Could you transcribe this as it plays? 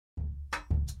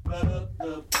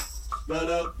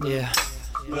Yeah.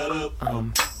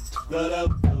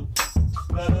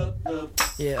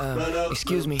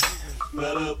 Excuse me.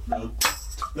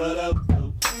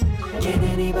 Can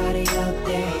anybody out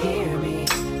there hear me?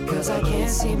 Cause I can't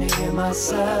seem to hear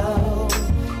myself.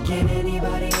 Can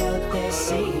anybody out there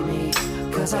see me?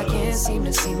 Cause I can't seem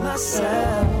to see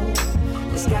myself.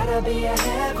 There's gotta be a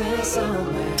heaven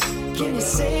somewhere. Can you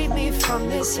save me from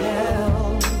this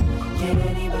hell? Can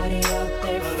anybody out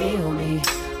there feel me?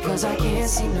 Cause I can't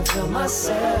seem to feel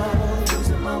myself.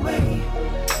 Losing my way.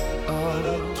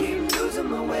 Oh, keep losing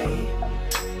my way.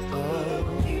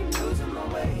 Oh, keep losing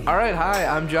my way. Alright, hi,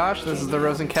 I'm Josh. This is the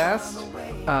Rosencast.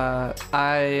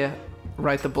 I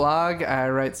write the blog. I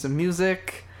write some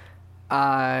music.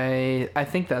 I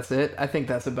think that's it. I think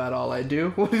that's about all I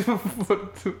do.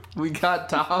 We got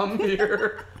Tom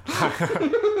here.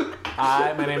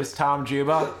 Hi, my name is Tom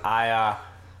Juba.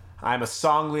 I'm a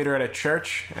song leader at a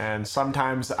church, and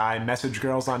sometimes I message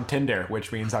girls on Tinder,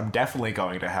 which means I'm definitely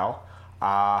going to hell.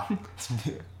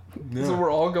 So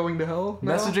we're all going to hell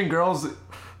now? Messaging girls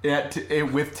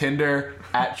with Tinder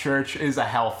at church is a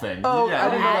hell thing. Oh, yeah,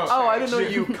 I didn't know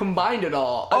you combined it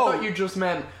all. I thought you just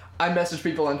meant I message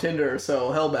people on Tinder,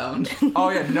 so hellbound. Oh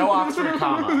yeah, no Oxford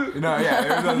comma. No,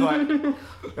 yeah,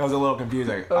 it was a little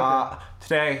confusing. Okay.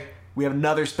 Today we have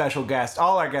another special guest.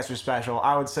 All our guests are special.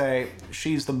 I would say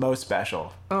she's the most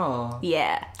special. Oh.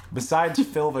 Yeah. Besides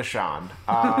Phil Vachon,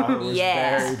 who's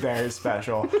very, very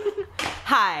special.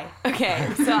 Hi. Okay,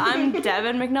 so I'm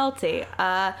Devin McNulty.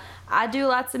 I do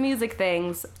lots of music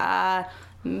things.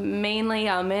 Mainly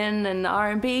I'm in an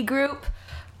R&B group.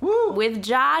 Woo. With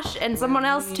Josh and someone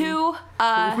else too.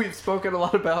 We've spoken a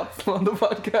lot about on the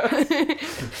podcast.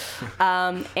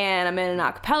 And I'm in an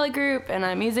a cappella group, and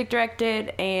I music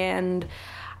directed, and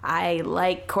I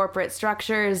like corporate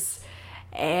structures,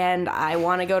 and I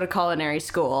want to go to culinary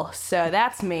school. So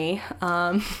that's me.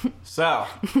 So,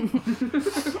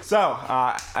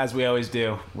 as we always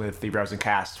do with the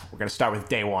Rosencast, we're going to start with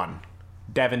day one.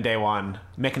 Devin, day one.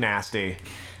 McNasty.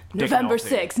 November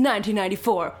 6th,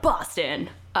 1994, Boston.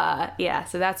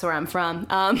 So that's where I'm from.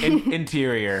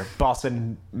 Interior,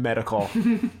 Boston Medical.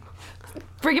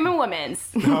 Brigham and Women's.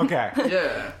 Okay.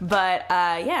 Yeah. But,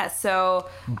 so...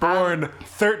 Born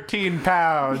 13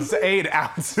 pounds, 8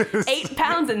 ounces. 8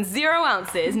 pounds and 0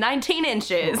 ounces, 19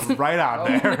 inches. Right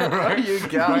on there. Right, you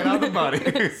got right on the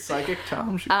money. Psychic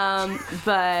Tom.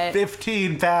 But...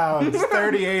 15 pounds,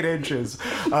 38 inches.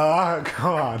 Go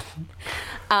on.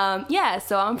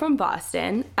 So I'm from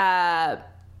Boston.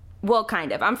 Well,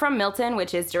 kind of. I'm from Milton,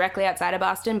 which is directly outside of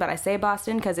Boston, but I say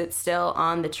Boston because it's still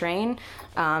on the train,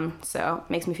 so it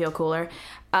makes me feel cooler.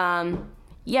 I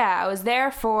was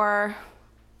there for,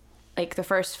 like, the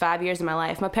first 5 years of my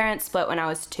life. My parents split when I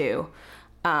was 2,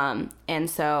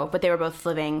 but they were both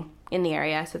living in the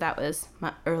area, so that was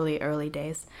my early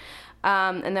days.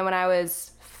 And then when I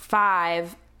was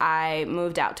 5, I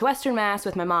moved out to Western Mass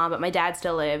with my mom, but my dad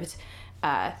still lived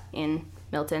in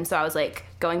Milton, so I was like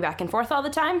going back and forth all the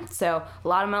time. So a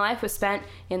lot of my life was spent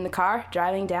in the car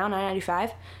driving down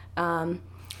I-95.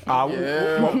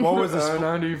 What was this?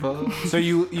 I-95. So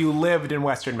you lived in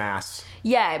Western Mass?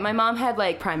 Yeah, my mom had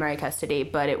like primary custody,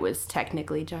 but it was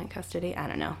technically joint custody. I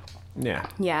don't know. Yeah.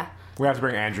 Yeah. We have to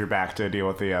bring Andrew back to deal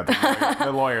with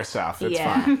the lawyer stuff. It's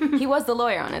fine. He was the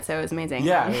lawyer on it, so it was amazing.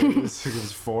 Yeah, it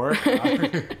was 4.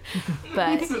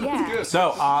 But yeah.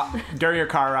 So during your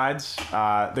car rides,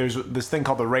 there's this thing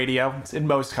called the radio. It's in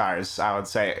most cars, I would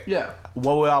say. Yeah.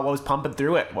 What was pumping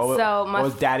through it? What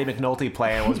was Daddy McNulty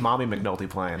playing? What was Mommy McNulty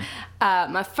playing?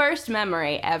 My first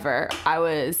memory ever, I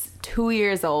was 2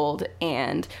 years old,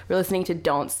 and we're listening to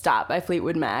Don't Stop by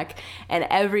Fleetwood Mac, and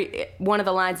every one of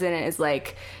the lines in it is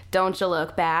like, don't you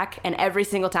look back, and every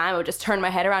single time I would just turn my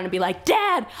head around and be like,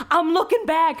 Dad, I'm looking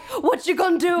back, what you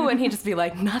gonna do? And he'd just be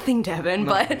like, nothing, Devin.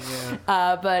 But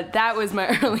that was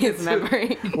my earliest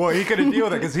memory. Well, he couldn't deal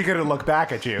with it because he couldn't look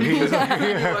back at you. He was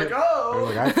like,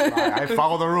 oh. I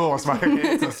follow the rules.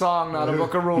 It's a song, not a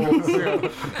book of rules.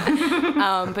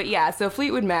 So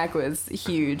Fleetwood Mac was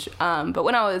huge. But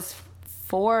when I was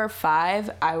 4 or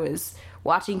 5, I was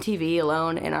watching TV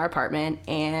alone in our apartment,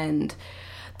 and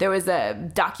there was a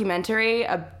documentary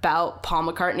about Paul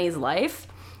McCartney's life.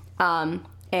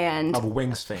 And of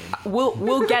Wings fame.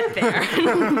 We'll get there.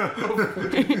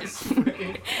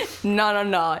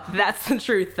 No. That's the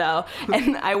truth, though.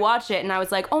 And I watched it, and I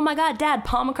was like, oh my God, Dad,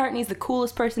 Paul McCartney's the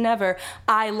coolest person ever.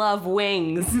 I love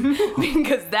Wings.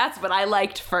 Because that's what I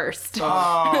liked first.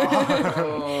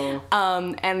 Oh.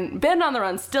 And Band on the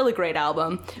Run's still a great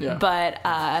album. Yeah. But,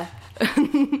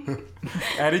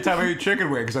 anytime I eat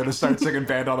chicken wings, I just start singing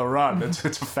Band on the Run. It's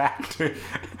a fact.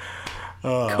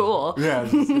 cool. Yeah.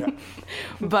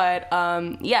 But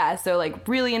yeah, so like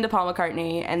really into Paul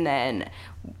McCartney, and then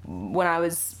when I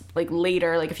was like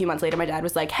later, like a few months later, my dad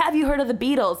was like, "Have you heard of the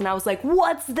Beatles?" And I was like,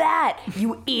 "What's that,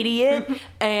 you idiot?"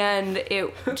 And it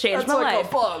changed my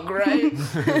life. That's like a bug, right?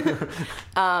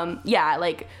 Yeah,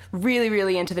 like really,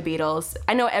 really into the Beatles.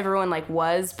 I know everyone like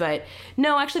was, but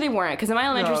no, actually they weren't. Because in my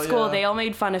elementary school, they all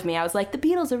made fun of me. I was like, "The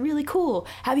Beatles are really cool.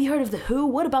 Have you heard of the Who?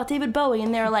 What about David Bowie?"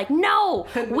 And they were like, "No,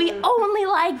 we only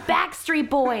like Backstreet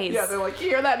Boys." Yeah, they're like,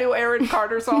 "You hear that new Aaron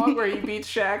Carter song where he beats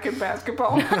Shaq in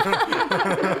basketball?"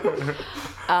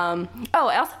 I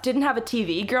also didn't have a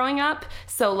TV growing up,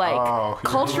 so like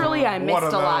culturally I missed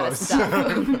a lot of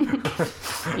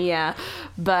stuff. Yeah,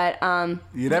 but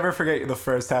you never forget the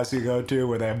first house you go to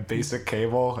where they have basic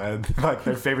cable and like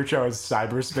their favorite show is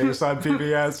Cyberspace on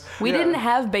PBS. We didn't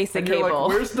have basic You're cable. like,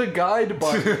 "Where's the guide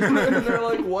button?" And they're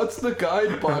like, "What's the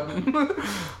guide button?"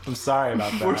 I'm sorry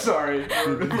about that. We're sorry.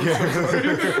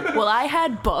 Well, I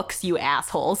had books, you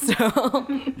assholes, so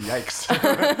Yikes.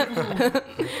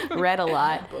 read a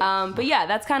lot. But yeah,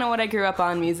 that's kind of what I grew up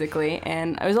on musically,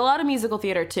 and there was a lot of musical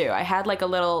theater too. I had like a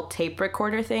little tape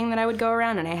recorder thing that I would go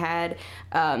around, and I had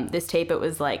this tape. It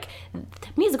was like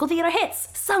musical theater hits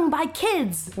sung by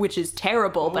kids, which is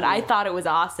terrible, but I thought it was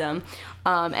awesome.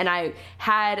 And I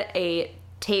had a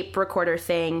tape recorder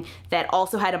thing that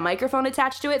also had a microphone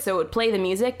attached to it, so it would play the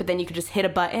music, but then you could just hit a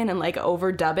button and like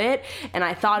overdub it, and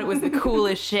I thought it was the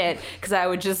coolest shit, because I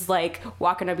would just like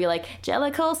walk in and be like,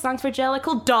 "Jellicle, songs for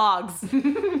Jellicle dogs,"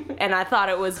 and I thought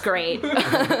it was great.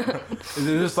 Is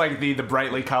it just like the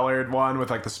brightly colored one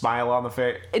with like the smile on the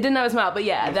face? It didn't have a smile, but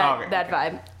yeah, that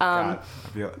vibe. God, I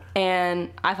feel it. And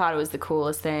I thought it was the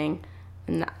coolest thing,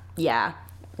 and yeah,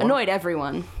 annoyed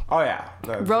everyone. Oh yeah.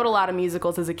 Wrote a lot of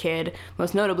musicals as a kid,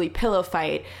 most notably Pillow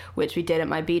Fight, which we did at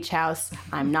my beach house.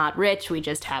 I'm not rich, we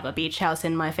just have a beach house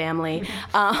in my family.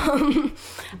 Well,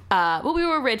 we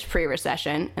were rich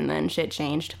pre-recession, and then shit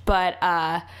changed. But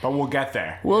we'll get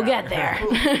there. We'll get there.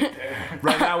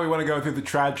 Right now we want to go through the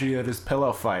tragedy that is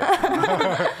Pillow Fight.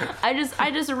 I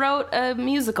just wrote a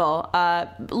musical,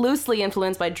 loosely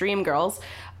influenced by Dreamgirls.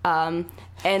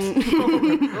 And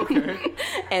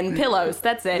and pillows.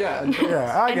 That's it.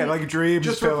 Yeah, I get like dreams.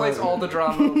 Just replace all the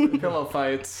drama with pillow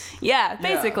fights. Yeah,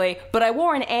 basically. Yeah. But I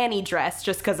wore an Annie dress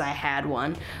just because I had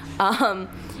one.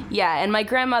 Yeah, and my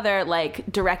grandmother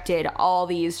like directed all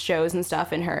these shows and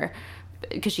stuff in her,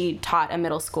 because she taught a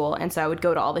middle school, and so I would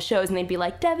go to all the shows and they'd be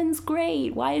like, "Devin's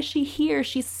great. Why is she here?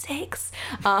 She's 6."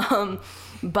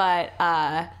 But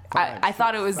I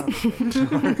thought it was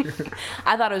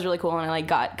I thought it was really cool, and I like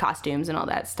got costumes and all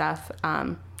that stuff.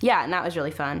 Yeah, and that was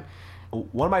really fun.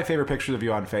 One of my favorite pictures of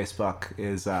you on Facebook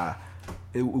is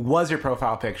it was your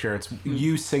profile picture. It's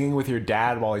you singing with your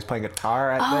dad while he's playing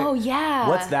guitar. Yeah.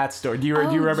 What's that story? Do you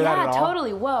remember that at all? Yeah,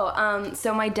 totally. Whoa.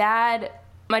 So my parents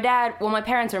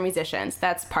are musicians.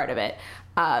 That's part of it.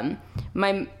 I'm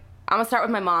gonna start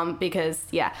with my mom because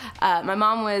my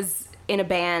mom was in a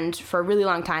band for a really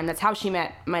long time. That's how she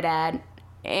met my dad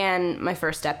and my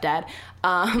first stepdad.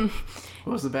 What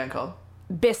was the band called?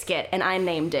 Biscuit, and I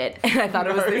named it. And I thought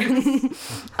it was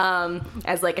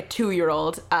as like a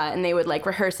 2-year-old, and they would like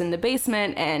rehearse in the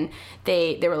basement, and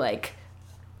they were like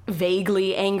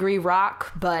vaguely angry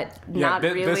rock, but not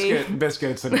really.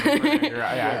 Biscuits. And, I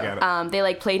get it. They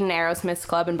like played in Aerosmith's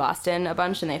club in Boston a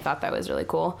bunch, and they thought that was really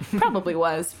cool. Probably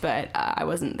was, but I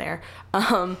wasn't there.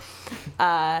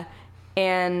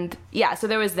 And yeah, so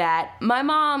there was that. My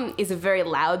mom is a very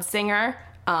loud singer,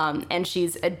 and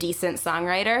she's a decent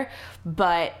songwriter,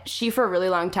 but she for a really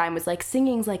long time was like,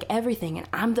 "Singing's like everything, and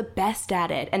I'm the best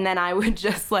at it." And then I would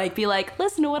just like be like,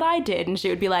 "Listen to what I did," and she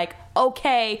would be like,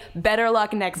 "Okay, better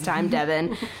luck next time,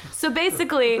 Devin." So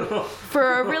basically,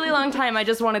 for a really long time, I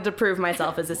just wanted to prove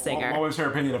myself as a singer. What was her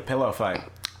opinion of Pillow Fight?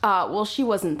 Well, she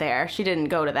wasn't there. She didn't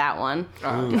go to that one.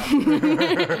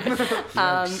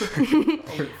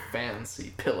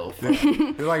 Fancy pillow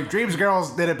fight. They're like, Dreams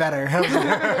Girls did it better.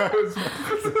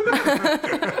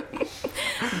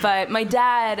 But my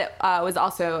dad was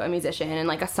also a musician and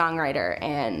like a songwriter,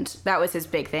 and that was his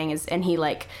big thing. And he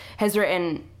like has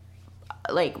written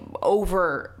like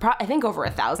over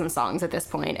 1,000 songs at this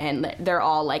point, and they're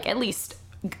all like at least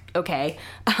okay.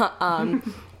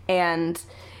 And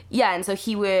yeah, and so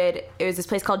it was this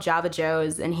place called Java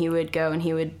Joe's, and he would go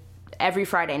and every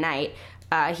Friday night,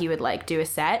 he would like do a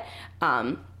set.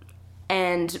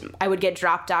 And I would get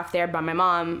dropped off there by my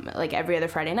mom like every other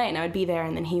Friday night, and I would be there,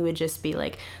 and then he would just be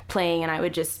like playing, and I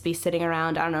would just be sitting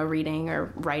around, I don't know, reading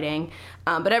or writing.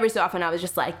 But every so often I was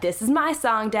just like, this is my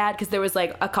song, Dad, because there was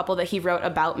like a couple that he wrote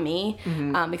about me,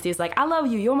 because he was like, I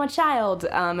love you, you're my child.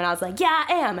 And I was like, yeah,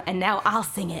 I am, and now I'll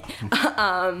sing it.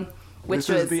 Which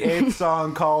this is the 8th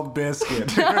song called Biscuit.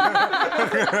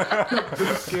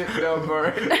 Biscuit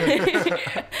number.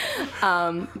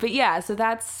 But yeah, so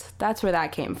that's where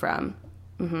that came from.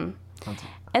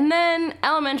 And then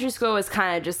elementary school was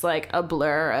kind of just like a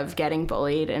blur of getting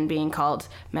bullied and being called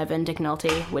Mevin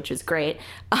McNulty, which was great.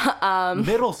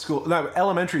 Middle school, no,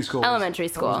 elementary school. Elementary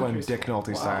school. Was when Dick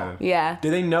Nolte started. Yeah.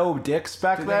 Did they know dicks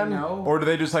back then? they know? Or did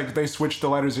they just like, they switched the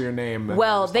letters of your name? And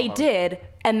Well, just they all- did,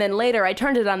 and then later I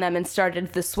turned it on them and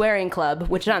started the swearing club,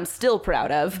 which I'm still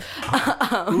proud of.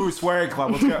 Ooh, swearing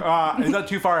club. Let's go. Is that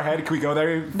too far ahead? Can we go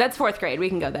there? That's 4th grade. We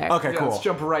can go there. Okay, Yeah, cool. let's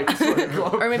jump right to Swearing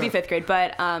Club. Or maybe 5th grade,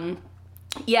 but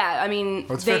yeah, I mean,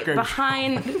 What's they 5th grade?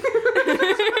 behind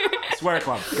Swearing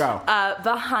club. Go.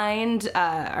 behind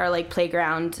our like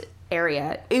playground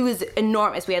area, it was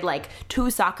enormous. We had like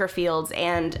 2 soccer fields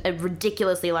and a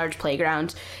ridiculously large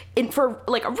playground for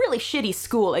like a really shitty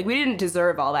school. Like we didn't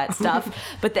deserve all that stuff.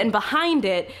 But then behind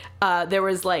it there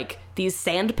was like these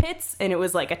sand pits, and it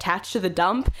was like attached to the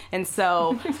dump, and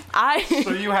so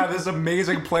So you have this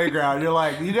amazing playground. You're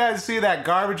like, you guys see that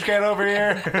garbage can over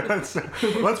here?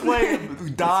 let's play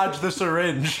dodge the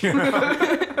syringe. You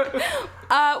know?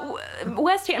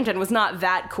 West Hampton was not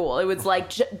that cool. It was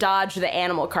like dodge the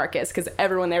animal carcass, because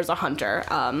everyone there's a hunter,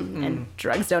 and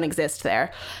drugs don't exist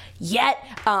there yet.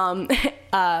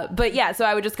 But yeah, so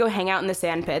I would just go hang out in the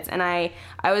sand pits, and I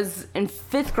was in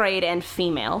 5th grade and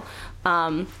female,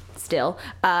 still,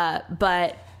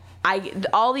 but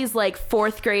all these like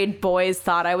 4th grade boys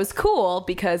thought I was cool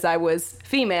because I was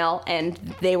female and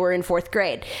they were in 4th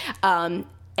grade.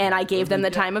 And I gave them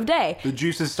the time of day. The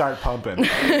juices start pumping.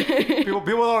 People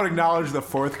don't acknowledge the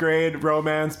 4th grade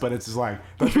romance, but it's just like,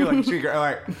 don't feel like secret.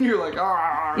 Like, You're like,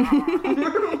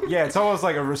 yeah, it's almost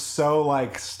like a Rousseau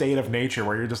like state of nature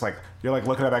where you're like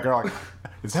looking at that girl like,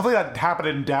 it's definitely not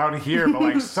happening down here, but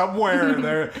like somewhere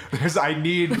there's I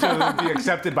need to be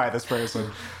accepted by this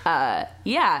person.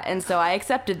 Yeah, and so I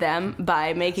accepted them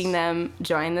by making them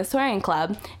join the swearing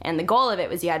club, and the goal of it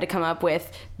was you had to come up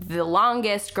with the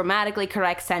longest grammatically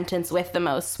correct sentence with the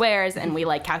most swears, and we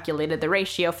like calculated the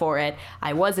ratio for it.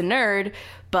 I was a nerd,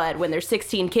 but when there's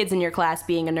 16 kids in your class,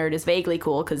 being a nerd is vaguely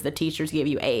cool because the teachers give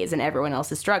you A's and everyone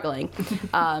else is struggling.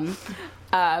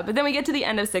 But then we get to the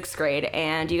end of 6th grade,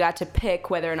 and you got to pick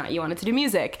whether or not you wanted to do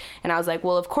music. And I was like,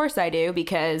 well, of course I do,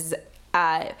 because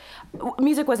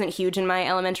music wasn't huge in my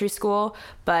elementary school,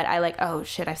 but oh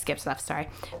shit, I skipped stuff, sorry.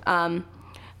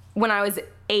 When I was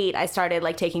 8, I started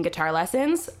like taking guitar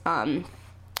lessons,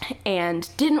 and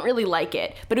didn't really like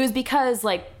it, but it was because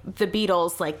like the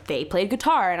Beatles, like they played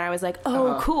guitar, and I was like,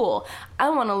 oh cool,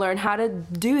 I want to learn how to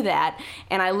do that.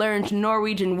 And I learned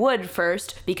Norwegian Wood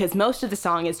first because most of the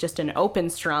song is just an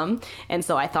open strum, and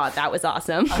so I thought that was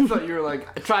awesome. I thought you were like,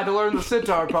 I tried to learn the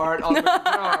sitar part on the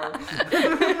guitar.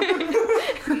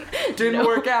 Didn't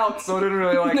work out, so I didn't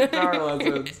really like guitar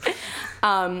lessons.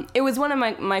 It was one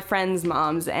of my friend's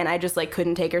moms, and I just like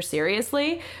couldn't take her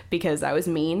seriously because I was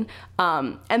mean.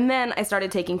 And then I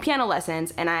started taking piano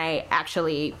lessons, and I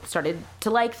actually started to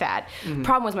like that.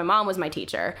 Problem was my mom was my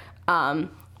teacher.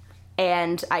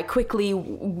 And I quickly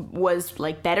was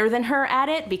like better than her at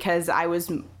it because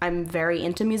I'm very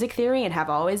into music theory and have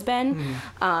always been.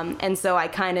 And so I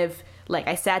kind of like,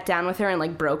 I sat down with her and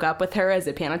like broke up with her as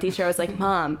a piano teacher. I was like,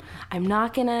 Mom, I'm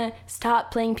not gonna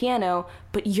stop playing piano,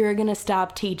 but you're gonna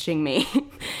stop teaching me.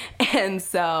 And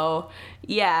so,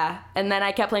 yeah. And then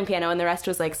I kept playing piano, and the rest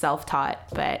was like self-taught,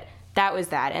 but that was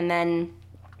that. And then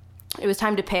it was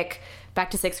time to pick, back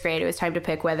to 6th grade, it was time to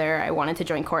pick whether I wanted to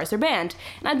join chorus or band.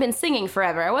 And I'd been singing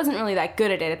forever. I wasn't really that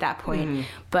good at it at that point,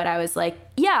 but I was like,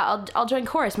 yeah, I'll join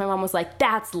chorus. My mom was like,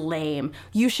 that's lame.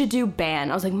 You should do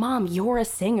band. I was like, Mom, you're a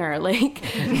singer. Like,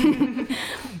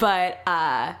 but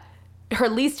her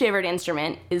least favorite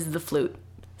instrument is the flute.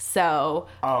 So,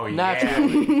 Oh yeah,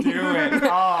 do it. Oh,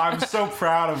 I'm so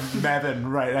proud of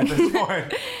Mevin right at this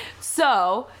point.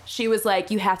 So she was like,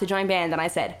 you have to join band. And I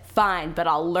said, fine, but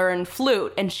I'll learn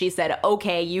flute. And she said,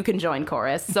 okay, you can join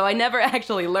chorus. So I never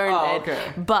actually learned it.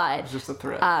 Okay. But It's just a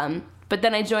threat. but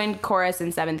then I joined chorus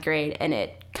in 7th grade, and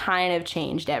it kind of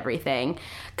changed everything.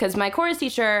 Because my chorus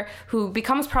teacher, who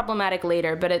becomes problematic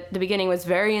later, but at the beginning was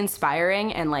very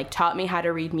inspiring and like taught me how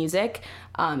to read music,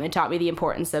 and taught me the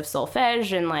importance of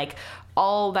solfege and like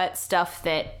all that stuff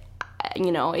that,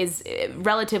 you know, is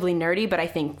relatively nerdy, but I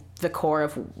think the core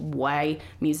of why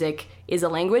music is a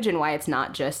language and why it's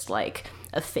not just like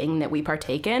a thing that we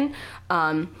partake in.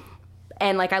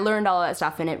 And like I learned all of that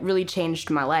stuff and it really changed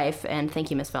my life, and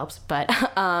thank you, Miss Phelps. But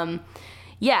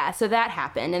yeah, so that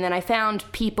happened. And then I found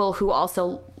people who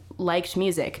also liked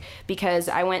music, because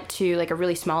I went to like a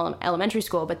really small elementary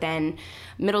school, but then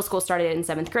middle school started in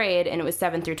 7th grade, and it was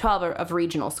 7 through 12 of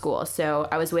regional school. So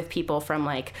I was with people from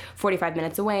like 45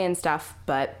 minutes away and stuff,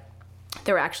 but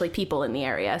there were actually people in the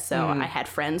area. So I had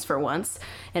friends for once,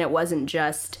 and it wasn't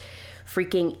just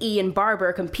freaking Ian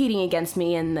Barber competing against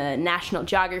me in the National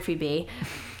Geography Bee,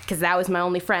 because that was my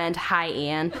only friend. Hi,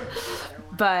 Ian.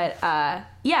 But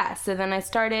yeah, so then I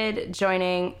started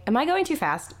joining. Am I going too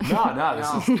fast?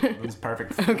 No, this is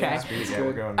perfect. Okay. Yeah,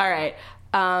 we're going. All right.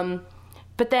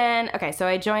 But then, okay, so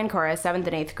I joined chorus 7th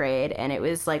and 8th grade, and it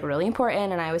was like really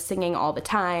important, and I was singing all the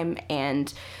time.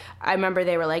 And I remember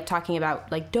they were like talking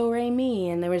about like do re mi,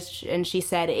 and she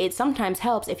said it sometimes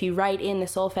helps if you write in the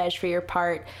solfege for your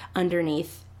part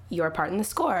underneath your part in the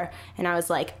score. And I was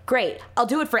like, great, I'll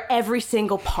do it for every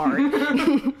single part.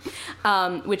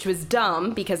 Which was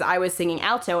dumb because I was singing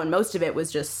alto and most of it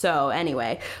was just so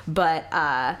anyway. But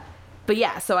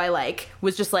yeah, so I like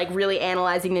was just like really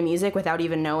analyzing the music without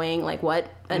even knowing like what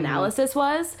analysis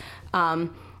was.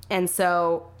 And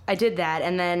so I did that,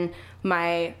 and then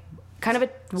my kind of a...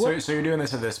 So you're doing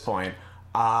this at this point.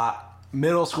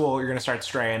 Middle school, you're going to start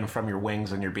straying from your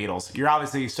Wings and your Beatles. You're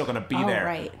obviously still going to be there.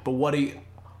 Right. But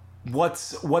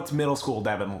what's middle school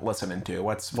Devin listening to?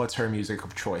 What's her music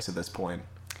of choice at this point?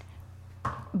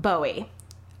 Bowie.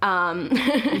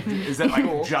 Is that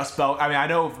like just Bowie? I mean, I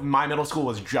know my middle school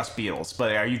was just Beatles,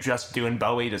 but are you just doing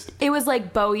Bowie? It was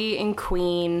like Bowie and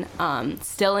Queen,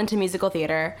 still into musical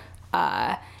theater.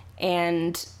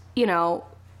 And, you know,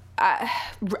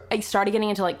 I started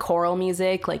getting into like choral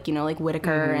music, like, you know, like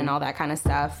Whitaker and all that kind of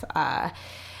stuff.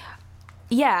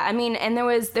 Yeah, I mean, and there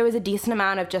was a decent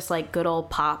amount of just like good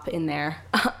old pop in there.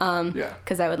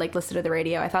 Because I would like listen to the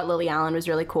radio. I thought Lily Allen was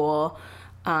really cool.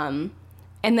 And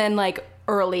then like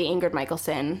early Ingrid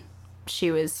Michaelson, she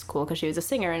was cool because she was a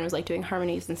singer and was like doing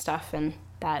harmonies and stuff, and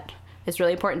that is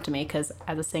really important to me because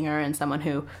as a singer and someone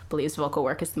who believes vocal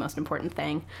work is the most important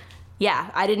thing.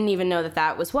 Yeah, I didn't even know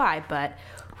that was why, but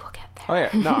we'll get there. Oh yeah,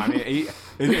 no, I mean,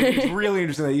 it's really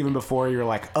interesting that even before you're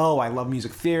like, oh, I love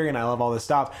music theory and I love all this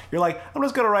stuff, you're like, I'm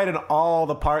just gonna write in all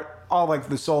like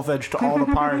the solfege to all the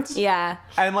parts. Yeah.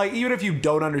 And like, even if you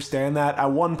don't understand that,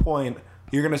 at one point,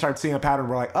 you're going to start seeing a pattern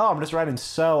where like, oh, I'm just writing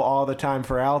so all the time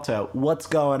for alto. What's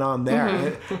going on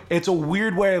there? It's a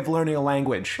weird way of learning a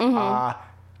language. Yeah.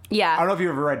 I don't know if you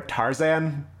ever read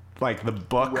Tarzan, like the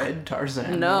book. Read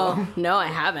Tarzan? No, I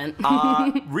haven't.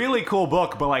 Really cool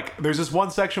book, but like there's this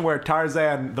one section where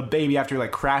Tarzan, the baby, after he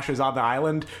like crashes on the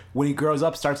island, when he grows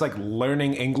up, starts like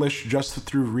learning English just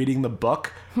through reading the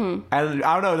book. And I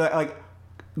don't know, that like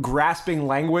grasping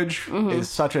language is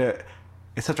such a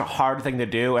hard thing to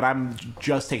do, and I'm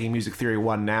just taking Music Theory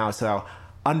 1 now, so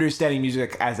understanding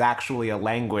music as actually a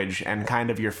language and kind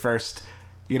of your first,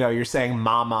 you know, you're saying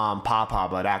mama and papa,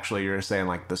 but actually you're saying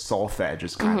like the solfege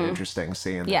is kind of interesting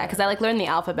seeing Yeah, because I like learned the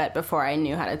alphabet before I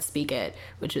knew how to speak it,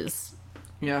 which is...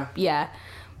 Yeah.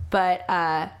 But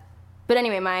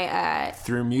anyway, my...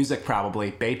 Through music,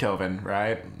 probably. Beethoven,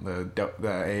 right?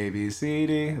 The A, B, C,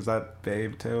 D. Is that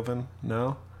Beethoven?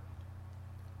 No?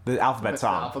 The alphabet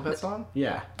song. The alphabet song?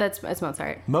 Yeah. That's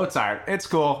Mozart. Mozart. It's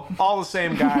cool. All the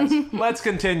same guys. Let's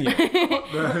continue.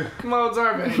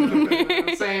 Mozart,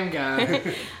 baby. Same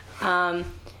guy.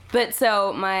 But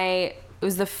so it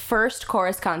was the first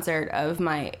chorus concert of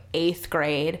my 8th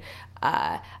grade.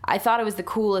 I thought it was the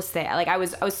coolest thing. Like I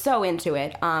was so into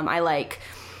it.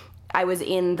 I was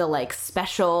in the like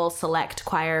special select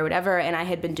choir or whatever, and I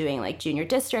had been doing like junior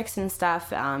districts and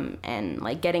stuff, and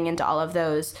like getting into all of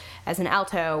those as an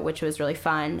alto, which was really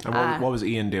fun. And what was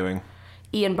Ian doing?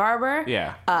 Ian Barber?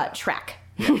 Yeah. Track.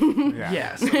 Yeah.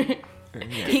 Yes.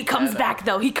 He comes back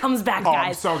though. He comes back, Oh,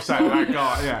 guys. I'm so excited. I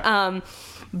got yeah.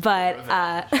 But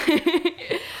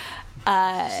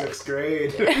 6th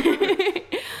grade.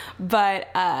 But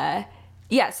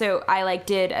yeah, so I like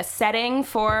did a setting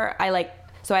for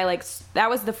that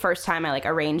was the first time I like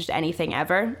arranged anything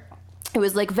ever. It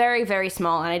was like very, very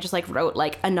small, and I just like wrote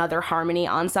like another harmony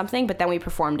on something, but then we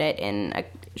performed it in a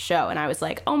show, and I was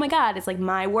like, oh my god, it's like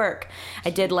my work.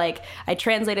 I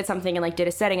translated something and like did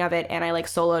a setting of it, and I like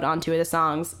soloed on 2 of the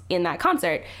songs in that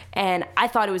concert, and I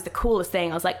thought it was the coolest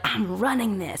thing. I was like, I'm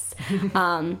running this.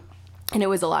 And it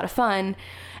was a lot of fun.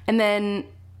 And then,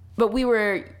 but we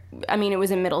were I mean, it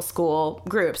was a middle school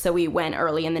group, so we went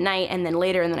early in the night, and then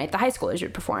later in the night, the high schoolers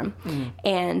would perform.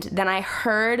 And then I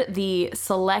heard the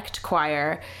select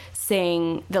choir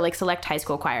sing, the like select high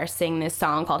school choir sing this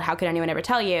song called "How Could Anyone Ever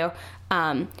Tell You."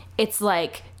 It's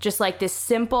like just like this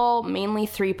simple, mainly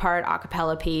 3-part a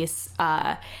cappella piece,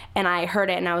 and I heard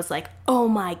it and I was like, oh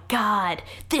my god,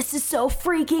 this is so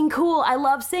freaking cool. I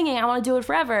love singing. I want to do it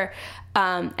forever.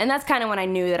 And that's kind of when I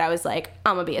knew that I was like,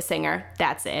 I'm gonna be a singer.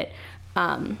 That's it.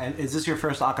 And is this your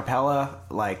first a cappella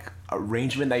like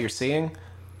arrangement that you're seeing?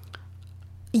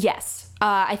 Yes.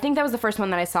 I think that was the first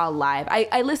one that I saw live.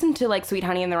 I listened to like Sweet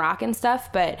Honey and the Rock and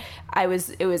stuff, but it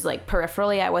was like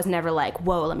peripherally. I was never like,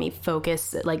 whoa, let me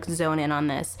focus, like zone in on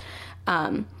this.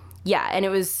 Yeah, and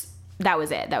that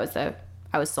was it.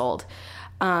 I was sold.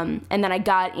 And then I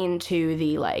got into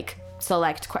the like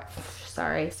select,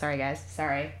 sorry guys,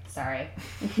 sorry.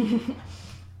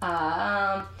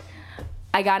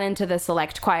 I got into the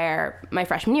select choir my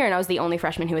freshman year, and I was the only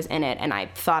freshman who was in it, and I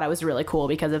thought I was really cool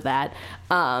because of that.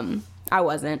 I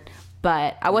wasn't,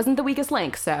 but I wasn't the weakest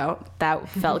link, so that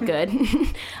felt good.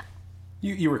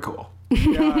 You were cool.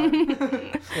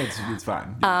 It's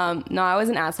fine. No, I was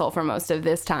an asshole for most of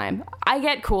this time. I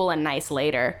get cool and nice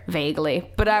later,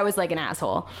 vaguely, but I was like an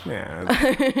asshole. Yeah,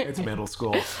 it's middle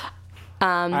school.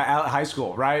 High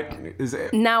school, right? Is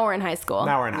it? Now we're in high school.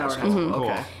 Now we're in high school. Mm-hmm. Cool.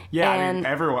 Okay. Yeah, I mean, And-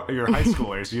 everyone, you're high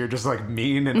schoolers. You're just like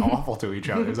mean and awful to each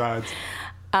other. So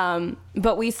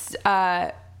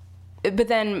But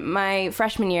then my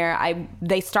freshman year,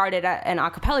 they started an a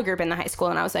cappella group in the high school,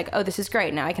 and I was like, oh, this is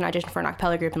great. Now I can audition for an a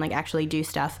cappella group and like actually do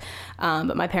stuff.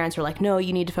 But my parents were like, no,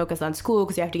 you need to focus on school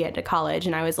because you have to get into college.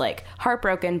 And I was like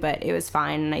heartbroken, but it was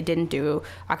fine. And I didn't do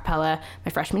a cappella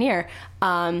my freshman year.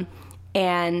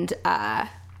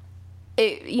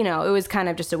 It was kind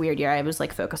of just a weird year. I was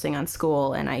like focusing on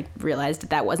school, and I realized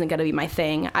that wasn't going to be my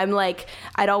thing.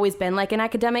 I'd always been like an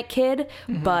academic kid,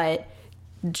 but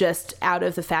just out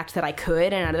of the fact that I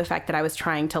could, and out of the fact that I was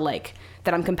trying to like,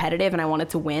 that I'm competitive and I wanted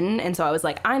to win. And so I was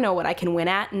like, I know what I can win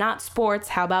at, not sports.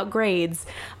 How about grades?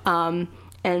 And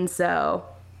so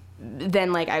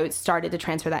then like I started to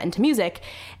transfer that into music,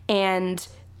 and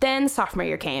then sophomore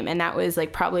year came, and that was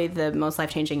like probably the most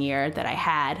life-changing year that I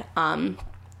had.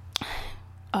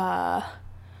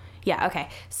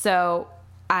 So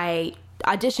I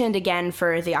auditioned again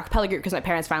for the a cappella group because my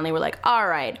parents finally were like, all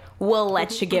right, we'll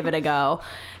let you give it a go.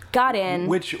 Got in.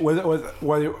 Which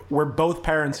were both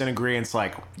parents in agreement,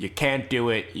 like, you can't do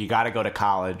it, you got to go to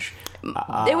college?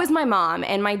 It was my mom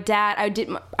and my dad.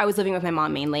 I was living with my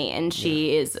mom mainly, and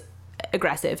she is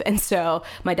aggressive, and so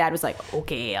my dad was like,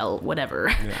 okay, whatever.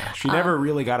 Yeah, she never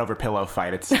really got over pillow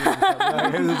fight. It's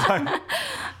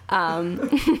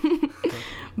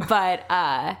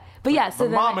But yeah, so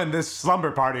the mom in this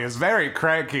slumber party is very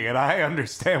cranky, and I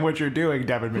understand what you're doing,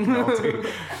 Devin McNulty.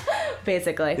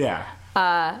 basically. yeah.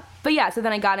 But yeah, so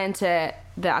then I got into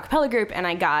the a cappella group, and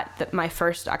I got my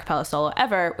first a cappella solo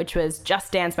ever, which was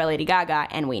Just Dance by Lady Gaga,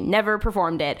 and we never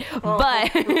performed it. But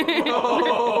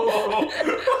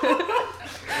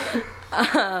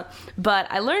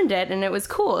I learned it, and it was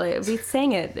cool. We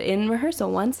sang it in rehearsal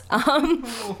once.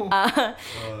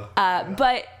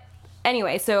 But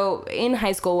anyway, so in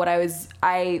high school,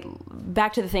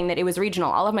 back to the thing that it was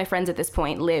regional. All of my friends at this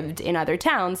point lived in other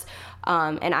towns,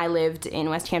 and I lived in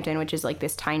West Hampton, which is like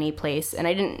this tiny place, and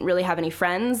I didn't really have any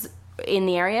friends in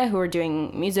the area who were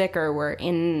doing music or were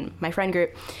in my friend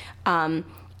group.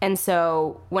 And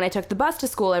so when I took the bus to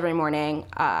school every morning,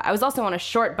 I was also on a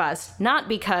short bus, not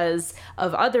because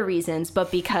of other reasons,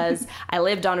 but because I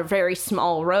lived on a very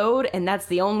small road, and that's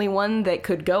the only one that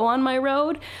could go on my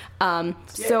road. So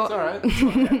It's all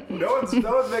right. No one's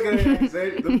making any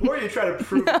accusation. The more you try to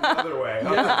prove it the other way.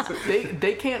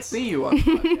 They can't see you on the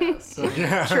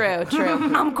podcast. So.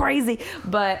 True. I'm crazy.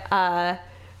 But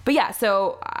yeah,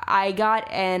 so I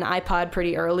got an iPod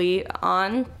pretty early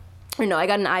on. Or no, I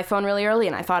got an iPhone really early,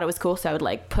 and I thought it was cool, so I would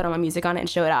like put on my music on it and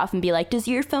show it off and be like, does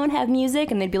your phone have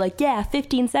music? And they'd be like, yeah,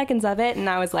 15 seconds of it. And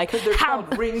I was like, They're called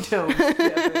ringtones.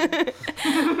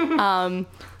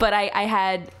 But I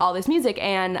had all this music,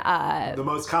 and The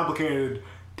most complicated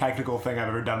technical thing I've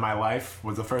ever done in my life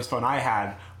was the first phone I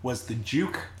had was the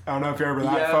Juke. I don't know if you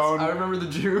remember that phone. I remember the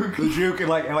Juke. The Juke, it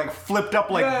like flipped up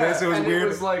like this. It was and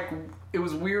weird. It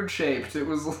was weird shaped. It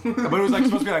was. But it was like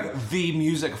supposed to be like the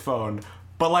music phone.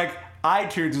 But like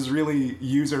iTunes is really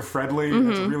user friendly.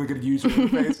 It's a really good user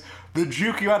interface. The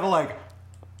Juke, you had to like,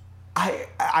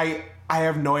 I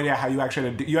have no idea how you actually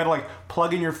had to do. You had to like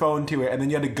plug in your phone to it, and then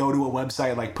you had to go to a website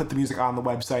and like put the music on the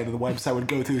website, and the website would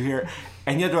go through here,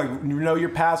 and you had to like know your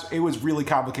password. It was really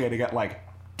complicated to get like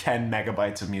 10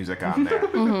 megabytes of music on there.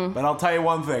 But I'll tell you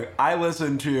one thing. I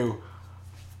listened to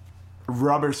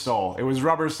Rubber Soul. It was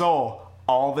Rubber Soul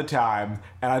all the time,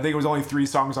 and I think it was only 3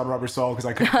 songs on Rubber Soul because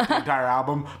I couldn't get the entire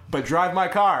album. But Drive My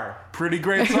Car, pretty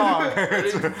great song.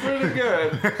 It's pretty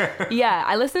good. Yeah,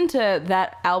 I listened to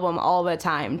that album all the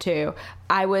time too.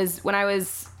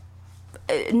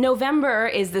 November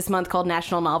is this month called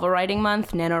National Novel Writing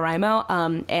Month,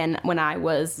 NaNoWriMo, and when I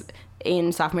was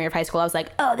in sophomore year of high school, I was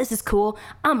like, oh, this is cool.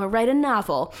 I'm gonna write a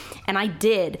novel. And I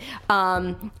did.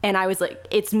 And I was like,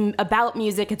 it's about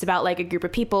music. It's about like a group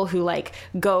of people who like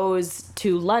goes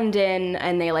to London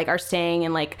and they like are staying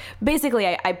in like, basically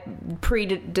I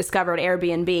pre-discovered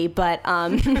Airbnb, but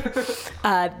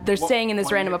they're staying in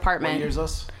this random apartment. What year is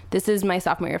this? This is my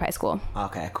sophomore year of high school.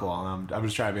 Okay, cool. I'm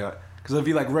just trying to be like, because if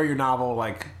you like wrote your novel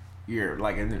like you're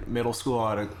like in middle school,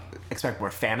 I'd expect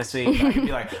more fantasy. I could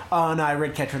be like, oh no, I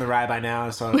read Catcher in the Rye by now,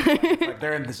 so like,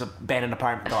 they're in this abandoned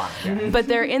apartment. Go on. Yeah. But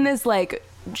they're in this like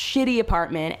shitty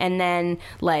apartment, and then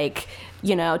like,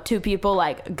 you know, 2 people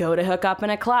like go to hook up in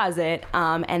a closet,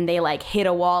 and they like hit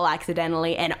a wall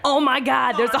accidentally, and oh my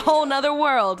god, there's a whole nother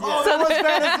world. Oh, that was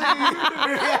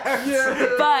fantasy.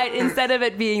 Yes. But instead of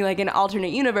it being like an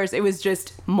alternate universe, it was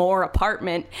just more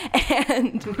apartment,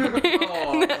 and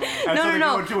no,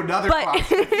 go to another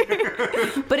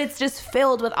closet. But it's just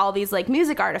filled with all these like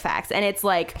music artifacts, and it's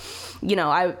like, you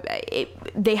know,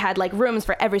 they had like rooms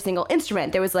for every single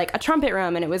instrument. There was like a trumpet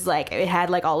room, and it was like it had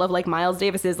like all of like Miles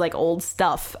Davis's like old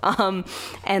stuff,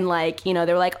 and like, you know,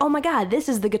 they were like, oh my god, this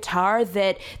is the guitar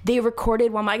that they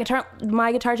recorded while my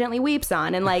guitar gently weeps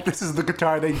on, and like this is the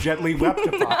guitar they gently wept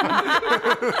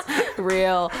upon.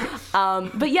 Real.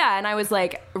 But yeah, and I was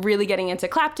like really getting into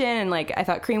Clapton, and like I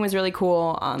thought Cream was really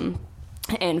cool,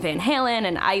 and Van Halen,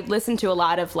 and I listened to a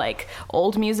lot of like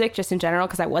old music just in general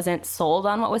because I wasn't sold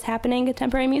on what was happening in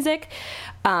contemporary music.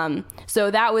 So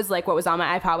that was like what was on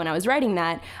my iPod when I was writing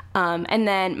that. And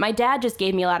then my dad just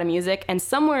gave me a lot of music, and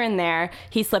somewhere in there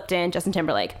he slipped in Justin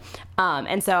Timberlake.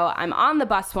 And so I'm on the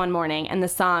bus one morning, and the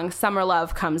song Summer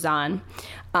Love comes on,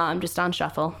 just on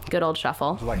shuffle, good old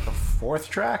shuffle. It's like the 4th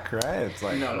track, right? It's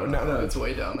like no, it's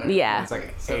way down there. Yeah. It's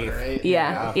like 7 or 8.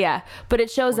 Yeah. But it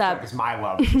shows up. It's my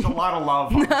love. There's a lot of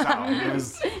love on the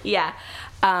sound. Yeah.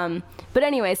 But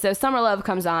anyway, so Summer Love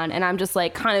comes on, and I'm just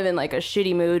like kind of in like a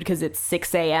shitty mood because it's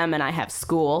 6 a.m. and I have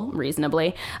school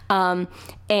reasonably.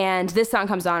 And this song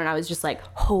comes on, and I was just like,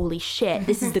 holy shit,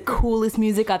 this is the coolest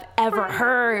music I've ever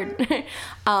heard.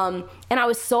 And I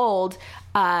was sold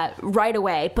right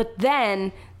away. But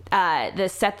then the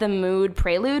Set the Mood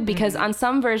prelude, because on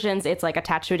some versions it's like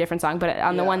attached to a different song, but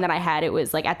on the one that I had, it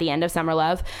was like at the end of Summer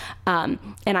Love. And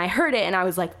I heard it, and I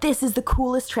was like, this is the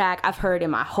coolest track I've heard in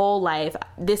my whole life.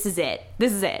 This is it.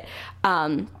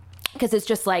 Because it's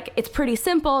just like, it's pretty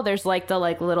simple. There's like the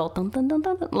like little dun, dun, dun,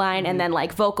 dun, dun line, and then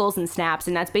like vocals and snaps,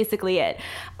 and that's basically it.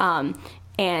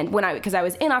 And because I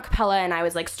was in a cappella, and I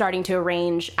was like starting to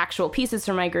arrange actual pieces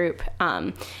for my group,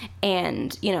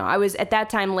 and you know, I was at that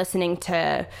time listening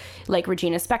to like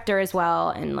Regina Spektor as well,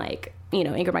 and like, you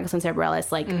know, Ingrid Michaelson, Sarah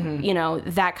Bareilles, like, you know,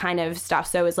 that kind of stuff.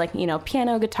 So it was like, you know,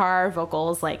 piano, guitar,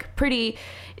 vocals, like pretty,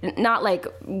 not like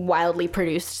wildly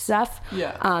produced stuff.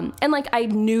 Yeah. And like I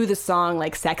knew the song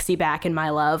like Sexy Back in My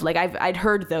Love. Like I'd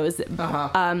heard those,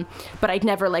 but I'd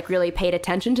never like really paid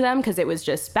attention to them because it was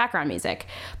just background music.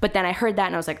 But then I heard that,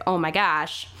 and I was like, oh my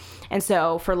gosh. And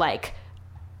so for like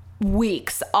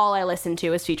weeks, all I listened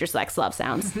to was Future Select's Love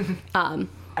Sounds.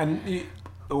 And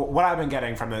what I've been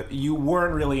getting from it, you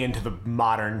weren't really into the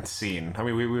modern scene. I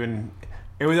mean,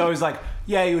 it was always like,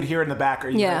 yeah, you would hear it in the back, or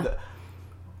you heard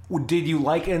did you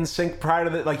like NSYNC prior to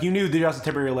that? Like, you knew the Justin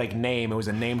Timberlake name; it was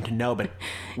a name to know. But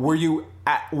were you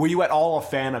at all a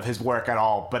fan of his work at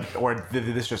all? Or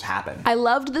did this just happen? I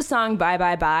loved the song "Bye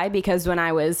Bye Bye" because when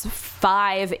I was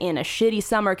 5 in a shitty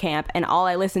summer camp, and all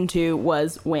I listened to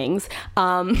was Wings,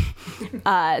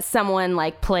 someone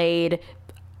like played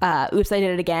Oops, I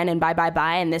Did It Again and Bye Bye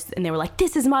Bye, and they were like,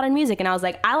 this is modern music, and I was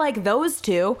like, I like those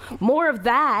two, more of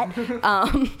that.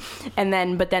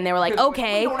 But then they were like,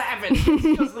 okay, We don't have it.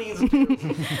 Just these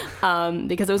two.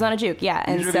 because it was on a juke, yeah.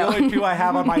 And These are so the only 2 I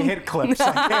have on my hit clips.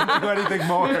 I can't do anything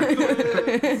more.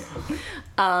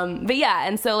 but yeah,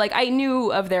 and so like I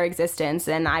knew of their existence,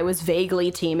 and I was vaguely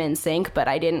Team NSYNC, but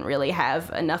I didn't really have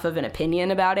enough of an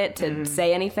opinion about it to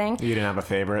say anything. You didn't have a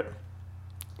favorite?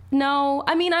 No,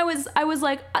 I mean, I was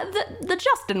like, the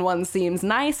Justin one seems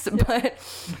nice, but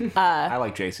I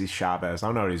like JC Chavez. I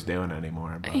don't know what he's doing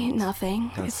anymore. But ain't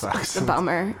nothing. That sucks. It's a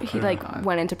bummer. He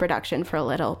went into production for a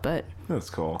little, but that's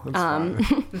cool. That's fine.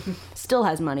 still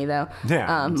has money though.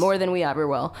 Yeah, more than we ever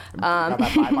will. Got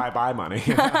that buy money.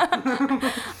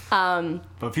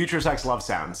 But Future Sex Love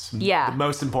Sounds. Yeah. The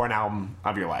most important album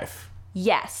of your life.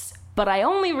 Yes, but I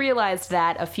only realized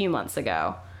that a few months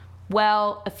ago.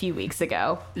 Well, a few weeks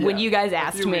ago, when you guys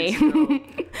asked me.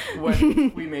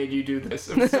 When we made you do this,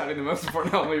 of deciding the most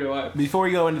important album of your life. Before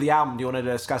we go into the album, do you want to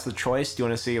discuss the choice? Do you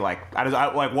want to see, like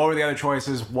what were the other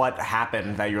choices? What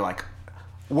happened that you're like,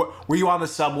 were you on the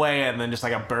subway and then just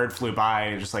like a bird flew by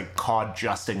and just like called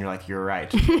Justin? You're like, you're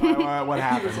right. What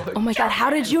happened? Like, oh my God, how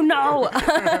did you know?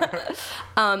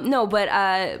 No, but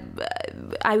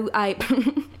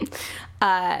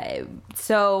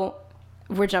so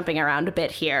we're jumping around a bit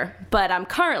here, but I'm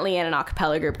currently in an a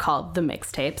cappella group called The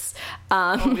Mixtapes.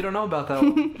 We don't know about that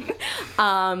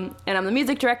one. And I'm the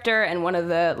music director and one of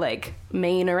the like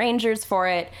main arrangers for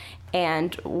it.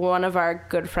 And one of our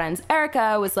good friends,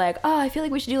 Erica, was like, oh, I feel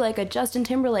like we should do like a Justin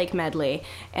Timberlake medley.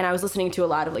 And I was listening to a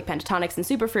lot of like Pentatonics and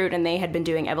Superfruit, and they had been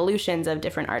doing evolutions of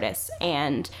different artists.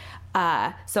 And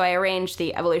so I arranged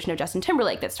the evolution of Justin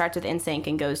Timberlake that starts with NSYNC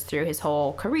and goes through his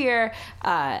whole career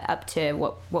up to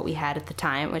what we had at the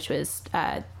time, which was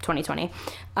 2020.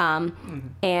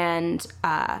 And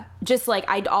just like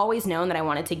I'd always known that I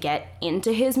wanted to get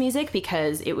into his music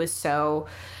because it was so...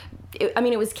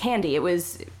 it was candy.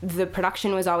 The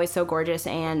production was always so gorgeous,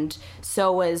 and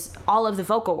so was all of the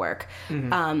vocal work,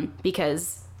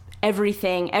 because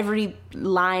every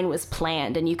line was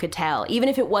planned, and you could tell, even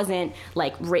if it wasn't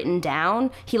like written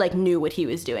down, he like knew what he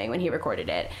was doing when he recorded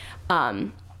it.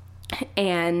 And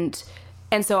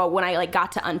so when I like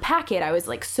got to unpack it, I was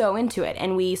like so into it,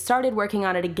 and we started working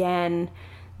on it again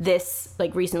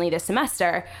recently this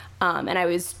semester. And I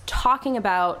was talking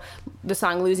about the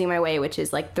song Losing My Way, which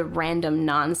is like the random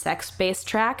non-sex based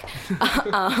track.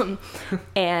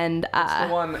 And it's the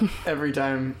one every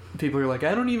time people are like,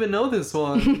 I don't even know this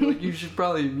one. You're like, you should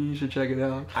check it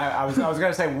out. I was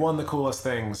gonna say one of the coolest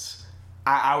things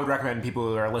I would recommend people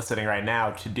who are listening right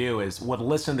now to do is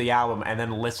listen to the album and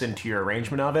then listen to your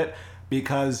arrangement of it,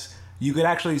 because you could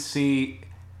actually see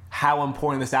how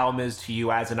important this album is to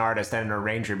you as an artist and an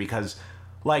arranger, because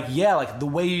the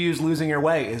way you use Losing Your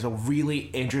Way is a really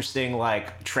interesting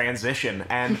like transition,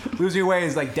 and Losing Your Way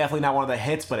is like definitely not one of the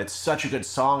hits, but it's such a good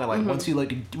song, and like once you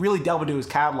like really delve into his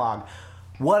catalog,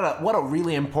 what a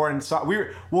really important song.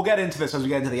 We'll get into this as we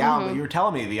get into the album, but you were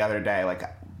telling me the other day, like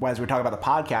as we were talking about the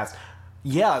podcast,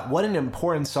 what an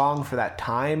important song for that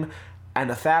time, and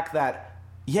the fact that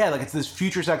it's this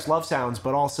Future Sex Love Sounds,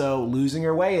 but also Losing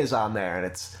Your Way is on there, and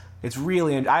it's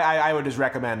really. I would just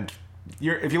recommend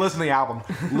if you listen to the album,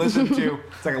 listen to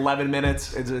it's like 11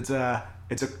 minutes. It's a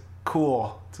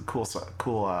cool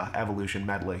evolution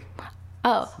medley.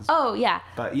 Oh yeah.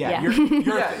 But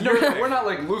we're not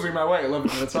like Losing My Way 11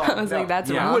 minute song. I was like,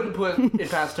 that's wrong. You wouldn't put it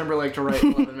past Timberlake to write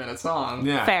an 11 minute song.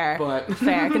 Yeah. Fair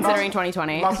considering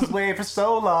 2020. Lost his way for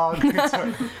so long.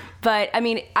 But I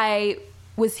mean, I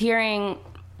was hearing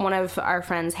one of our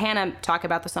friends, Hannah, talk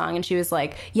about the song, and she was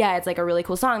like, yeah, it's like a really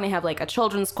cool song. They have like a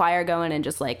children's choir going and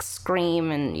just like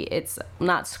scream, and it's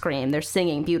not scream, they're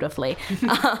singing beautifully.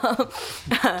 But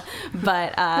no,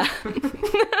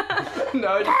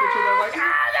 I just picture them like,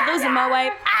 Losing My Way.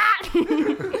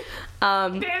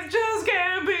 It just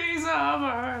can't be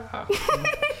summer.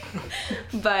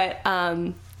 But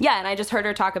and I just heard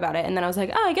her talk about it, and then I was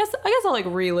like, oh, I guess I'll like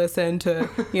re-listen to,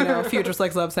 Future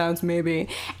Sex Love Sounds maybe.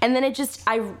 And then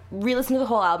I re-listened to the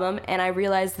whole album, and I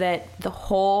realized that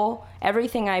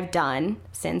everything I've done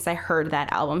since I heard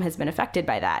that album has been affected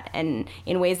by that, and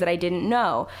in ways that I didn't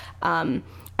know.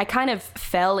 I kind of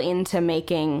fell into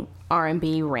making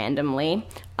R&B randomly,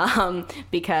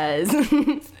 because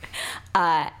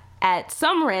at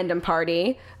some random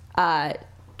party,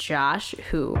 Josh,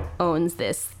 who owns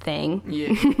this thing.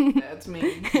 Yeah, that's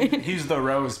me. He's the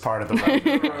rose part of the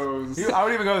rose. I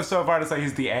would even go so far to say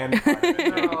he's the and part of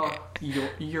it. No,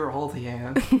 you're all the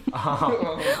and.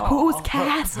 Who's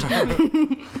cast?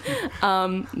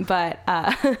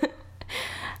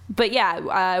 But yeah,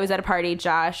 I was at a party,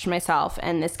 Josh, myself,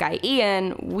 and this guy,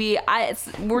 Ian. We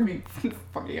fucking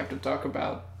have to talk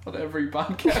about on every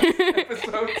podcast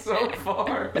episode so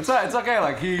far. It's okay,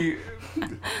 like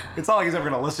it's not like he's ever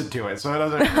gonna listen to it, so it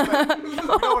doesn't.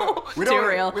 We don't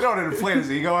want to inflate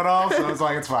his ego at all, so it's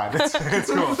like it's fine. It's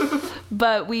cool.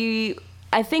 But we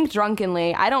I think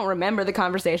drunkenly, I don't remember the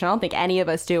conversation. I don't think any of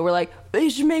us do. We're like, they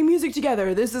should make music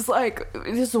together. This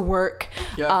will work.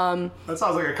 Yeah. That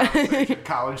sounds like a conversation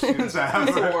college students have.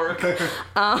 This will work.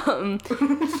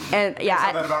 And yeah, I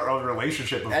said that about our own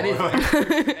relationship before. Anything.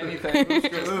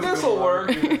 This will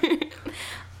work.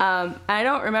 I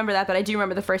don't remember that, but I do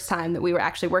remember the first time that we were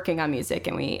actually working on music,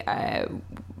 and we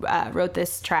wrote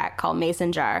this track called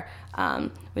Mason Jar,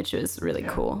 which was really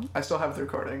cool. I still have the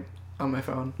recording on my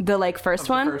phone. The first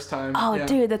one? The first time. Oh, yeah.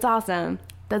 dude, that's awesome.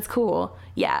 That's cool.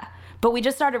 Yeah. But we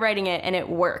just started writing it, and it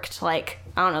worked. I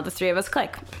don't know, the three of us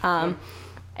click.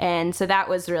 And so that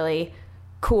was really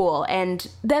cool. And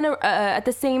then at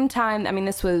the same time, I mean,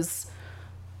 this was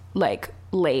late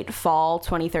fall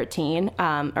 2013,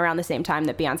 around the same time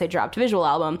that Beyonce dropped Visual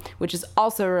Album, which is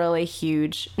also really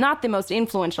huge. Not the most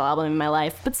influential album in my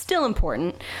life, but still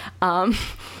important.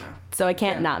 So I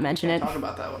can't not mention it. Talk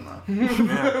about that one though.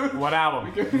 Yeah. What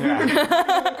album?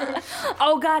 Yeah.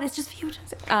 Oh God, it's just huge.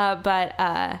 But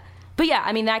yeah,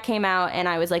 I mean, that came out, and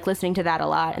I was listening to that a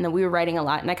lot, and then we were writing a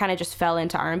lot, and I kind of just fell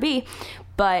into R&B.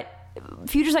 But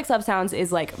Future Sex Love Sounds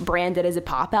is branded as a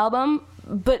pop album,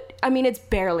 but I mean, it's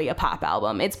barely a pop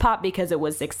album. It's pop because it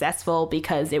was successful,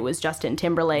 because it was Justin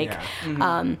Timberlake. Yeah.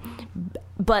 Mm-hmm.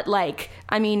 But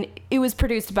I mean, it was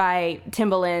produced by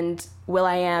Timbaland,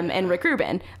 will.i.am, and Rick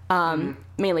Rubin.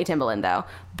 Mainly Timbaland though.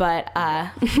 But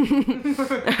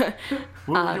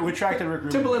which track did Rick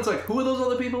Rubin? Timbaland's who are those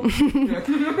other people?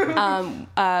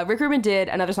 Rick Rubin did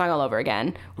Another Song All Over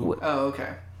Again. Oh,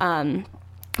 okay.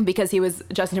 Because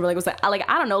Justin Timberlake was I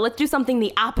don't know, let's do something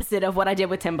the opposite of what I did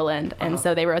with Timbaland. And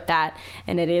so they wrote that,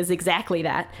 and it is exactly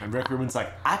that. And Rick Rubin's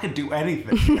I could do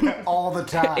anything all the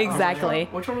time. Exactly.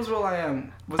 Which one was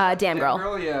will.i.am? Damn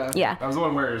Girl. Yeah. Yeah. That was the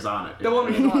one where he was on it. The one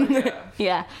where he was on it,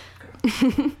 yeah.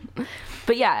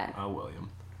 But yeah. Oh, William.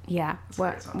 Yeah.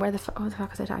 What the fuck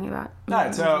was I talking about? All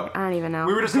right, so I don't even know.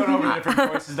 We were just going over the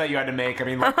different choices that you had to make. I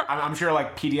mean, I'm sure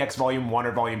PDX Volume 1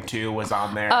 or Volume 2 was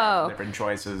on there. Oh. Different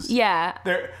choices. Yeah.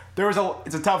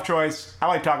 It's a tough choice. I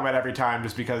like talking about it every time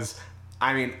just because,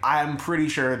 I mean, I'm pretty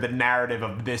sure the narrative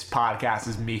of this podcast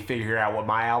is me figuring out what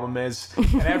my album is.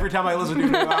 And every time I listen to a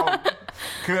new album,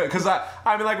 because I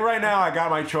mean, right now I got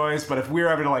my choice, but if we were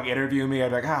ever to interview me,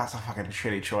 I'd be it's a fucking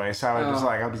shitty choice.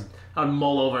 I would I'd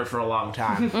mull over it for a long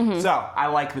time. Mm-hmm. So I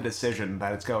like the decision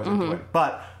that it's going into it.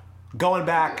 But going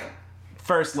back,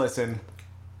 first listen,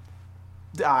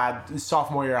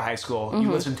 sophomore year of high school,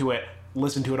 you listen to it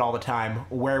all the time.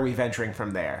 Where are we venturing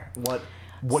from there? What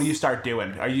do you start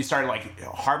doing? Are you start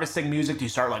harvesting music? Do you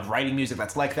start writing music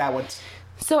that's like that?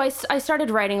 So I started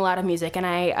writing a lot of music, and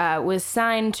I was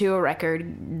signed to a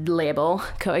record label,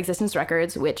 Coexistence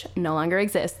Records, which no longer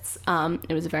exists.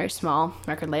 It was a very small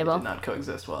record label. It did not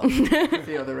coexist well with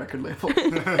the other record labels.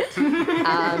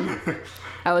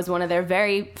 I was one of their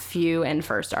very few and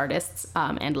first artists,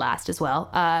 and last as well.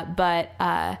 But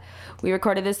we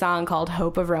recorded this song called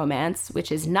Hope of Romance,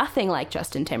 which is nothing like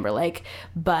Justin Timberlake,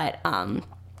 but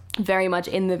very much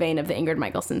in the vein of the Ingrid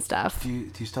Michaelson stuff. Do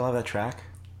you still have that track?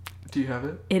 Do you have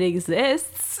it? It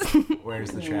exists.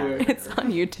 Where's the track? It's on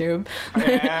YouTube.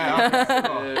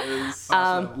 Yeah, it is.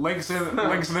 Links in the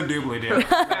doobly-doo.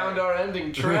 Found our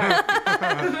ending track.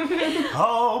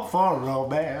 Hope for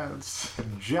romance.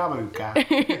 Jamuka.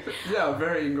 Yeah,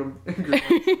 very Ingrid.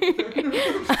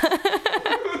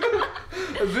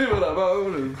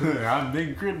 I'm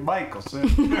Ingrid Michaelson.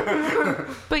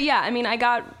 But yeah, I mean, I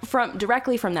got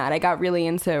directly from that, I got really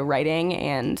into writing,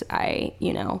 and I,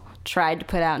 tried to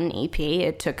put out an EP.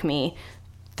 It took me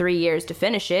 3 years to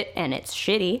finish it, and it's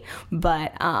shitty,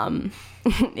 but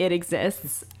it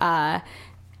exists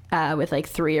with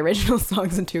 3 original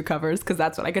songs and 2 covers, because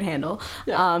that's what I could handle.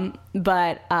 Yeah.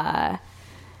 But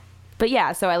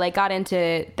yeah, so I got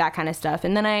into that kind of stuff,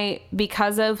 and then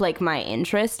because of my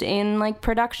interest in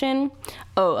production.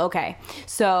 Oh, okay.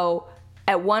 So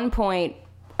at one point,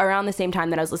 around the same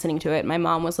time that I was listening to it, my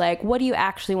mom was like, what do you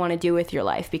actually want to do with your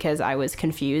life? Because I was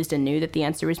confused and knew that the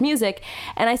answer was music.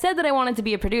 And I said that I wanted to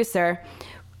be a producer,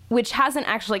 which hasn't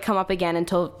actually come up again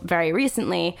until very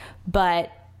recently.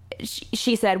 But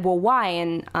she said, well, why?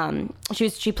 And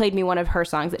she played me one of her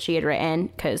songs that she had written,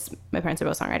 because my parents are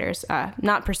both songwriters,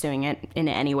 not pursuing it in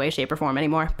any way, shape, or form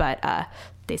anymore, but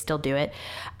they still do it.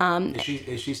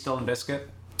 Is she still in Biscuit?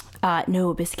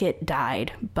 No, Biscuit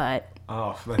died, but...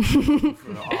 Oh, that's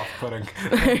off-putting.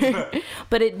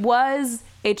 But it was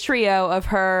a trio of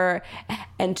her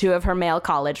and 2 of her male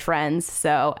college friends,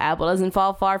 so apple doesn't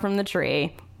fall far from the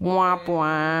tree. Womp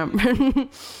womp.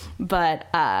 But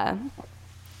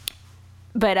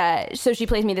so she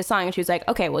plays me this song and she was like,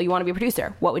 okay, well, you want to be a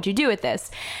producer. What would you do with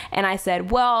this? And I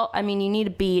said, well, I mean, you need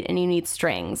a beat and you need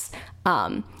strings.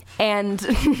 And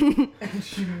you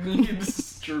need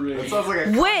strings. That sounds like a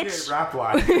Kanye rap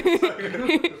line.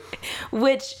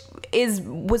 which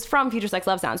was from Future Sex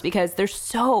Love Sounds, because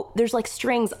there's like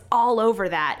strings all over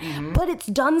that, but it's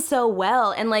done so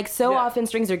well, and like so often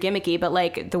strings are gimmicky, but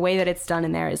like the way that it's done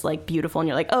in there is like beautiful, and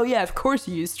you're like, oh yeah, of course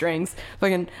you use strings.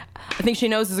 Fucking, I think she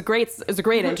knows is a great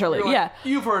interlude. Like, yeah,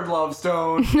 you've heard Love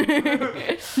Stone.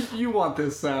 You want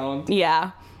this sound.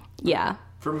 Yeah.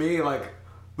 For me,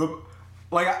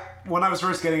 when I was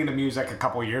first getting into music a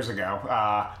couple years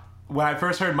ago, when I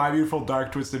first heard My Beautiful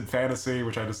Dark Twisted Fantasy,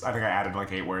 which I think I added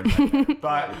like 8 words,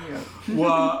 but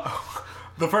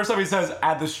the first time he says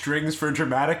add the strings for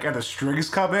dramatic and the strings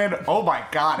come in, oh my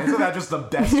god, isn't that just the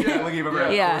best feeling you've ever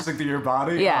had coursing through your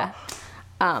body? Yeah.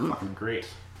 Fucking great.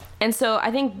 And so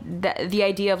I think that the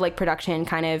idea of like production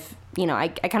kind of, I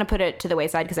kind of put it to the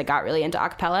wayside because I got really into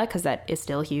acapella, because that is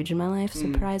still huge in my life.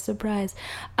 Surprise, surprise.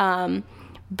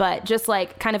 But just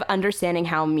like kind of understanding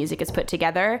how music is put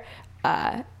together,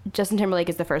 Justin Timberlake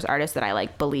is the first artist that I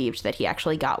like believed that he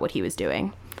actually got what he was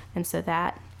doing. And so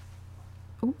that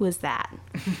was that.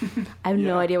 I have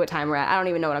no idea what time we're at. I don't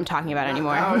even know what I'm talking about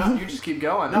anymore. No, you just keep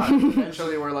going. No,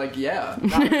 eventually we're like,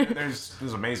 This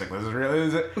is amazing. This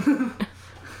is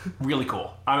really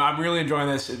cool. I'm really enjoying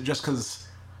this just because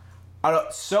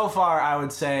so far I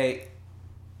would say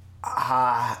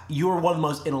you're one of the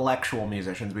most intellectual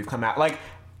musicians we've come out.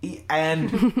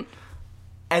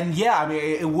 And yeah, I mean,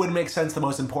 it would make sense the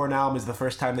most important album is the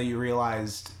first time that you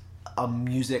realized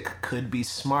music could be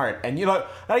smart. And, not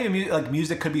even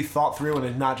music could be thought through, and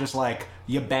it's not just like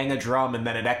you bang a drum and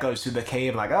then it echoes through the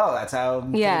cave, like, oh, that's how it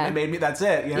made me, that's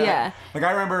it. Yeah. Like,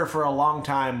 I remember for a long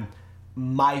time,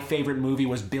 my favorite movie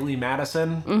was Billy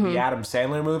Madison, the Adam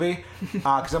Sandler movie.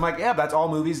 Because I'm like, yeah, that's all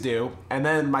movies do. And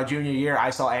then my junior year, I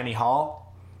saw Annie Hall.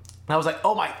 And I was like,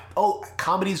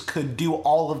 comedies could do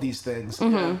all of these things.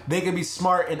 They could be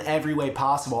smart in every way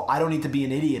possible. I don't need to be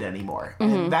an idiot anymore.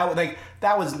 And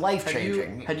that was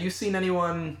life-changing. Had you seen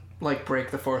anyone like break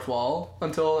the fourth wall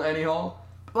until Annie Hall?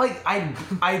 Like,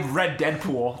 I read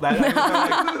Deadpool.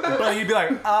 But you'd be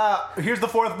like, here's the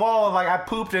fourth wall, and like I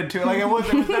pooped into it. Like it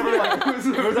was never like it was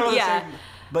never the same.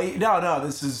 But no,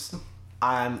 this is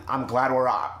I'm glad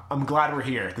we're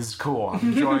here. This is cool.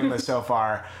 I'm enjoying this so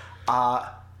far.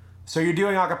 So you're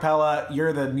doing a cappella,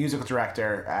 you're the musical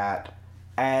director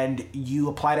and you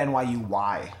applied to NYU.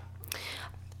 Why?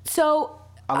 So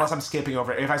unless I'm skipping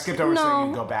over. If I skipped over something, you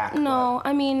can go back. No,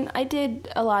 I mean, I did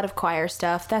a lot of choir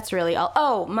stuff. That's really all.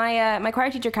 Oh, my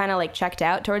choir teacher kind of like checked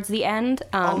out towards the end.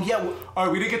 We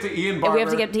didn't get to Ian Barber. We have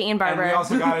to get to Ian Barber. And we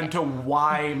also got into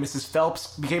why Mrs.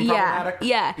 Phelps became problematic.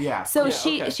 Yeah. So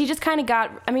she just kind of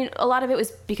got, I mean, a lot of it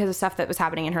was because of stuff that was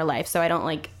happening in her life. So I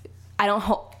don't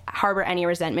harbor any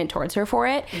resentment towards her for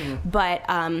it, but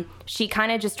she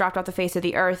kind of just dropped off the face of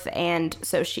the earth, and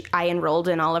so I enrolled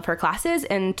in all of her classes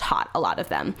and taught a lot of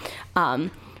them.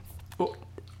 What?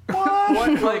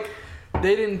 Like,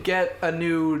 they didn't get a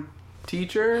new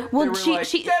teacher? Well, they were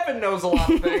like, Devin knows a lot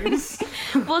of things.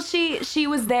 Well, she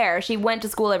was there. She went to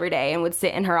school every day and would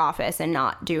sit in her office and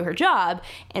not do her job,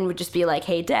 and would just be like,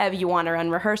 hey, Dev, you want to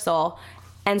run rehearsal?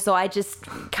 And so I just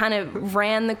kind of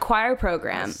ran the choir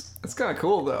program. It's kind of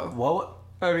cool, though. What?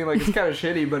 I mean, like, it's kind of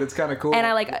shitty, but it's kind of cool. And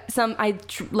I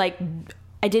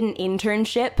did an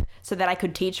internship so that I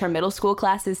could teach her middle school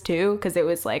classes too, because it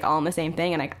was like all in the same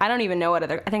thing. And I don't even know what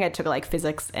other. I think I took like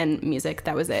physics and music.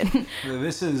 That was it.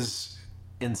 This is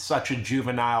in such a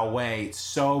juvenile way,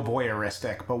 so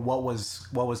voyeuristic. But what was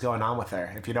going on with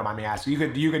her? If you don't mind me asking,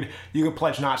 you could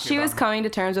pledge not to. She was coming to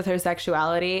terms with her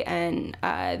sexuality, and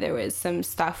there was some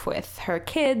stuff with her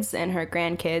kids and her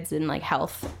grandkids and like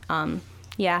health.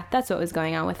 Yeah, that's what was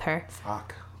going on with her.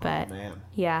 Fuck. But man.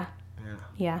 Yeah.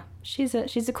 She's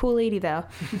a cool lady though.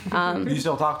 You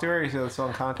still talk to her? You still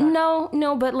in contact?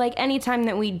 No, but like anytime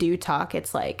that we do talk,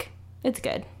 it's like it's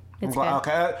good. It's good.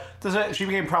 Okay. She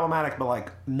became problematic, but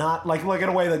like not like in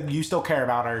a way that you still care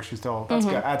about her. She's still that's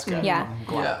good. That's good. Yeah.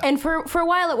 And for a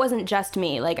while, it wasn't just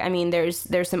me. Like I mean, there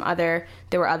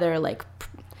were other like.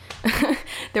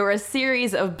 There were a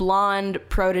series of blonde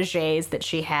proteges that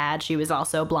she had. She was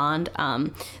also blonde.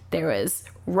 There was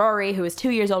Rory, who was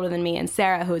 2 years older than me, and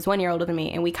Sarah, who was 1 year older than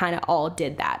me, and we kind of all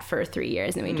did that for 3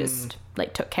 years, and we just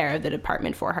like took care of the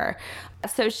department for her.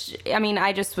 So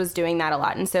I just was doing that a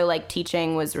lot, and so like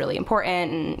teaching was really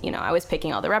important, and I was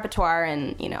picking all the repertoire,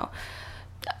 and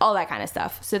all that kind of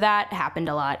stuff. So that happened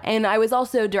a lot. And I was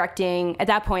also directing, at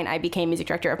that point, I became music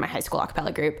director of my high school a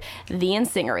cappella group, The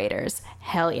Incinerators.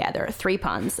 Hell yeah, there are 3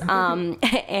 puns.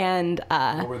 And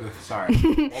What were the, sorry.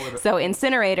 What were so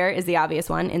Incinerator is the obvious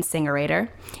one, Incingerator.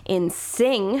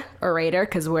 Insing-orator,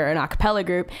 because we're an a cappella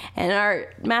group, and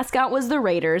our mascot was the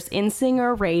Raiders,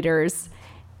 Incinerators.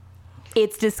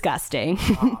 It's disgusting.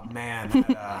 Oh, man.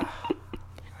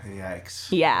 Yikes.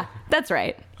 Yeah, that's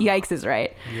right. Yikes is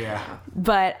right. Yeah.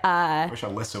 But, I wish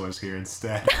Alyssa was here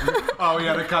instead. Oh,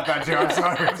 yeah, to cut that too. I'm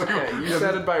sorry. It's okay. You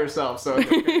said it by yourself, so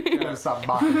it's okay. You gotta stop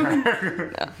mocking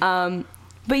her.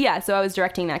 But yeah, so I was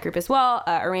directing that group as well,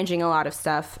 arranging a lot of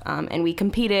stuff, and we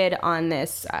competed on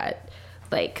this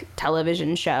like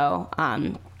television show,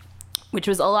 which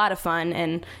was a lot of fun,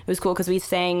 and it was cool because we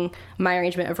sang my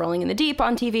arrangement of Rolling in the Deep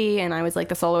on TV, and I was like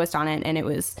the soloist on it, and it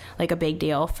was like a big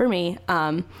deal for me,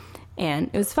 and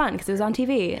it was fun because it was on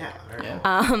TV. Yeah, very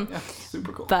cool. Yeah,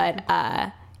 super cool. But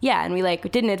yeah, and we like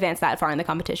didn't advance that far in the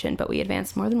competition, but we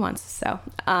advanced more than once, so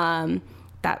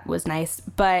that was nice.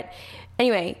 But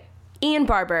anyway, Ian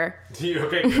Barber.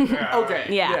 Okay. Okay.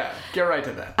 Yeah. Get right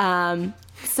to that.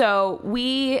 So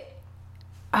we.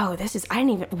 Oh, this is, I didn't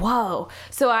even, whoa.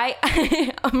 So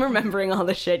I'm remembering all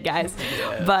the shit, guys.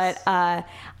 Yes. But I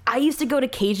used to go to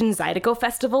Cajun Zydeco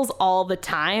festivals all the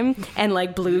time and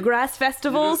like bluegrass You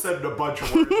festivals. just said a bunch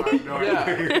of words. I have no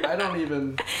idea. Yeah, I don't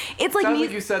even. It's like, Sounds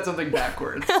like you said something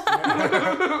backwards.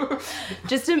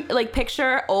 just to like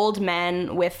picture old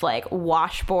men with like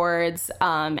washboards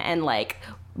and like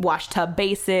wash tub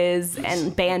basses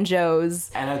and banjos.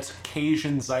 And it's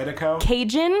Cajun Zydeco?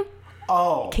 Cajun?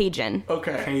 Oh. Cajun.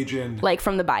 Okay. Cajun. Like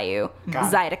from the bayou.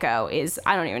 Got it. Zydeco is,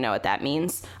 I don't even know what that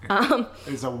means.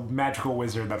 Is a magical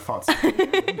wizard that fought.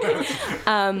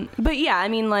 But yeah, I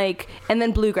mean, like, and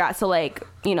then bluegrass. So like,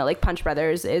 you know, like Punch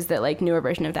Brothers is the like newer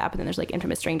version of that. But then there's like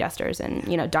Infamous String Dusters and,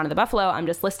 you know, Dawn of the Buffalo. I'm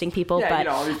just listing people. Yeah, but you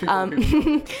know, all these people.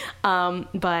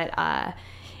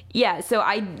 Yeah, so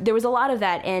there was a lot of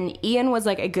that, and Ian was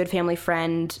like a good family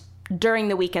friend during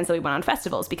the weekends that we went on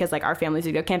festivals because like our families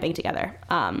would go camping together.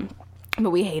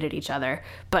 But we hated each other.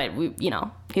 But we, you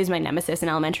know, he was my nemesis in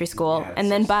elementary school, Yeah, and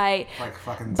then by like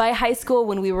fucking. by high school,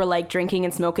 when we were like drinking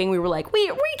and smoking, we were like, we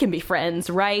can be friends,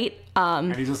 right?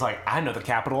 And he's just like, I know the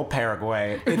capital of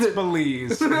Paraguay. It's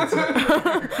Belize.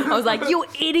 I was like, you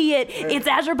idiot! It's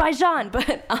Azerbaijan, but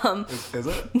Is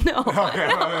it? no, Okay.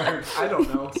 I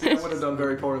don't know. See, I would have done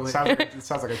very poorly. It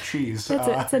sounds like a cheese.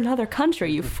 it's another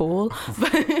country, you fool.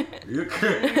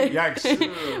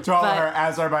 Yikes. To all our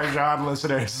Azerbaijan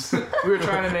listeners. We were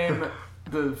trying to name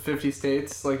the 50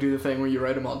 states, like do the thing where you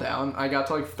write them all down. I got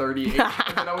to like 38,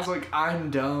 and then I was like, I'm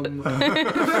dumb.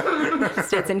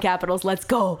 States and capitals, let's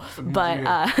go. But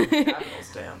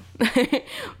Capitals, damn.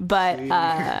 but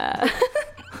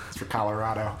It's for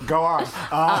Colorado. Go on.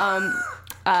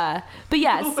 but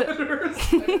yeah. So, Letters.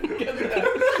 I didn't get that.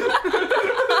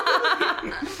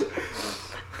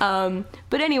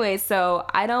 but anyway, so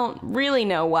I don't really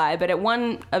know why, but at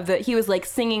one of he was like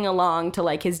singing along to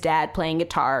like his dad playing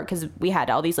guitar because we had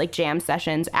all these like jam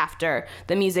sessions after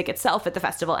the music itself at the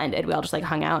festival ended. We all just like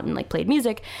hung out and like played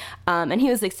music. And he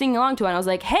was like singing along to it. And I was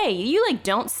like, hey, you like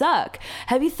don't suck.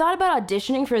 Have you thought about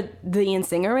auditioning for the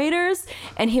Incinerators?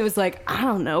 And he was like, I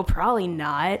don't know, probably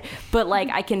not. But like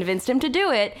I convinced him to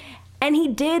do it. And he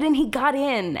did, and he got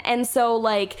in. And so,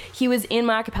 like, he was in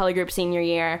my a cappella group senior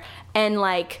year, and,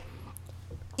 like,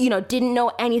 you know, didn't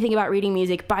know anything about reading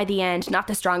music by the end. Not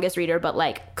the strongest reader, but,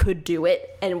 like, could do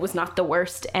it, and was not the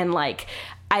worst. And, like,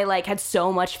 I, like, had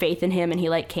so much faith in him, and he,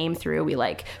 like, came through. We,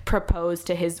 like, proposed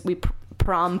to his...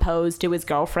 prom-posed to his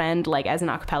girlfriend, like, as an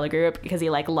a cappella group because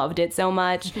he, like, loved it so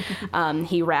much.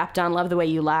 He rapped on Love the Way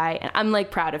You Lie, and I'm,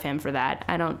 like, proud of him for that.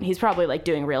 He's probably, like,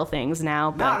 doing real things now,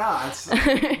 but... No, it's...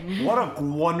 What a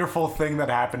wonderful thing that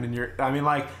happened in your... I mean,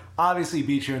 like, obviously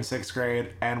beat you in 6th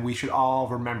grade, and we should all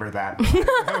remember that.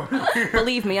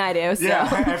 Believe me, I do, so...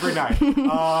 Yeah, every night.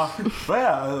 But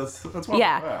yeah, that's wonderful.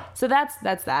 Yeah, so that's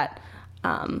that.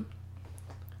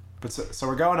 But so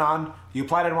we're going on. You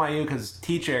applied at NYU because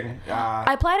teaching.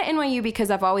 I applied at NYU because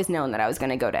I've always known that I was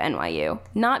going to go to NYU.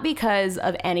 Not because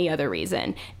of any other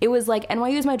reason. It was like,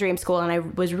 NYU is my dream school, and I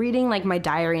was reading like my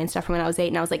diary and stuff from when I was 8,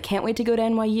 and I was like, can't wait to go to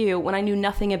NYU, when I knew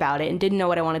nothing about it and didn't know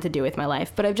what I wanted to do with my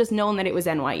life. But I've just known that it was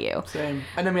NYU. Same.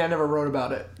 And I mean, I never wrote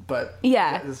about it, but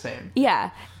Yeah. it's the same.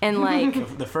 Yeah. And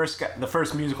like... the first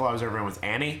musical I was ever in was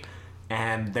Annie,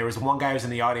 and there was one guy who was in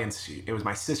the audience. It was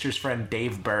my sister's friend,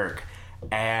 Dave Berg,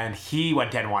 and he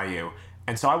went to NYU.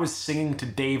 And so I was singing to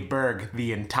Dave Berg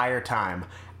the entire time.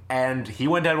 And he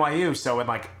went to NYU, so in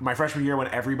like my freshman year when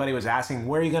everybody was asking,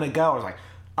 where are you going to go? I was like,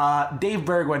 Dave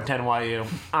Berg went to NYU.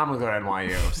 I'm gonna go to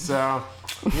NYU. So,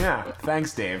 yeah,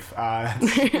 thanks, Dave.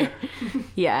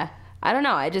 Yeah. I don't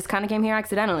know. I just kind of came here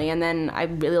accidentally, and then I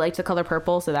really liked the color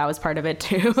purple, so that was part of it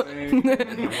too.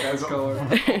 Best color.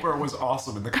 Oprah was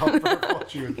awesome in the color purple.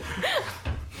 She was,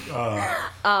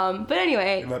 But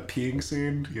anyway, that peeing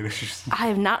scene. You know, she's, I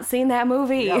have not seen that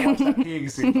movie. yeah, watch that peeing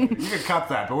scene. You can cut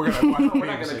that, but we're gonna watch the We're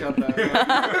not peeing gonna scene.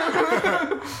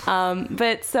 cut that.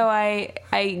 But so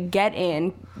I get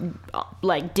in,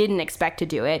 like, didn't expect to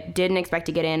do it, didn't expect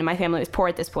to get in. My family was poor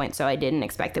at this point, so I didn't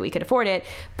expect that we could afford it,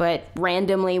 but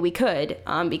randomly we could,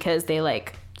 because they,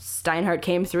 like, Steinhardt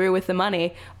came through with the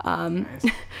money. Nice.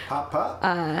 Pop, pop.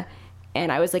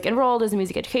 And I was, like, enrolled as a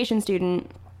music education student.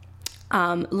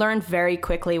 Learned very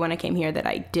quickly when I came here that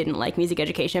I didn't like music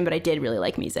education, but I did really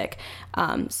like music.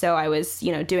 So I was,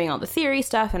 you know, doing all the theory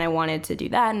stuff, and I wanted to do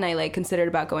that, and I, like, considered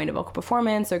about going to vocal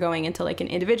performance or going into, like, an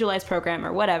individualized program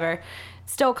or whatever.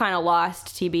 Still kind of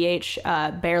lost,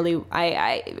 TBH. Barely.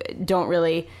 I don't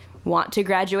really want to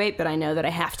graduate, but I know that I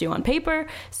have to on paper,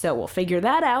 so we'll figure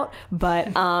that out. But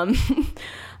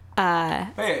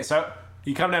Hey, so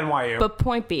you come to NYU. but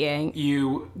point being,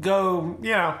 You go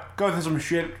through some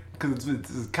shit because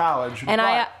it's college. and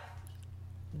but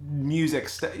music,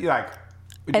 like,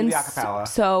 we do the acapella.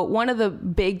 So one of the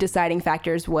big deciding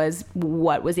factors was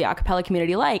what was the acapella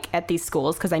community like at these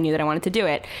schools, because I knew that I wanted to do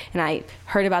it. And I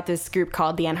heard about this group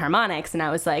called the Enharmonics, and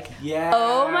I was like, Yes.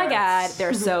 oh my God,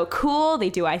 they're so cool. They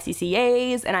do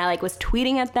ICCAs. And I, like, was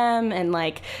tweeting at them and,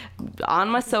 like, on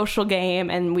my social game,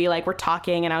 and we, like, were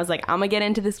talking, and I was like, I'm gonna get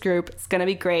into this group. It's gonna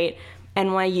be great.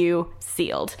 NYU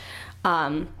sealed.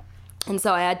 And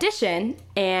so I audition,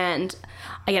 and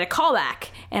I get a call back,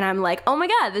 and I'm like, oh my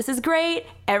God, this is great.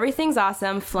 Everything's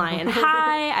awesome. Flying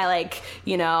high. I, like,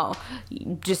 you know,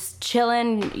 just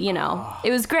chilling, you know, it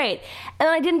was great. And then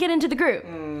I didn't get into the group.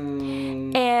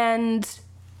 And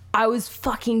I was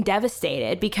fucking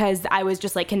devastated, because I was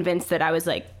just, like, convinced that I was,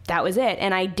 like, that was it.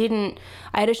 And I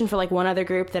auditioned for, like, one other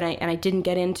group that I didn't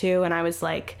get into. And I was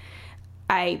like,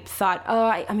 I thought,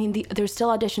 I mean, there's still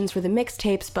auditions for the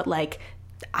mixtapes, but, like,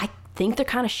 I think they're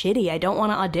kind of shitty. I don't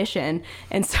want to audition.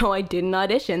 And so I didn't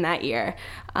audition that year.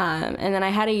 And then I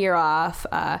had a year off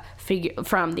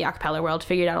from the acapella world,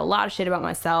 figured out a lot of shit about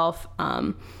myself.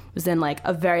 Was in, like,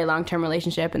 a very long-term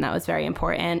relationship, and that was very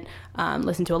important.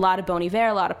 Listened to a lot of Bon Iver,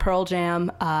 a lot of Pearl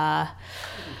Jam.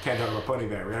 Can't talk about Pony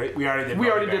Bear. We already did. We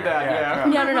already did that,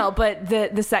 yeah. No, but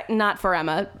the not for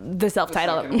Emma, the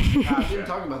self-titled. We didn't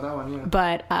talk about that one,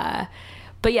 yeah.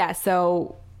 But yeah,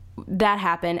 so that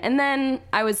happened. And then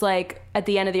I was like, at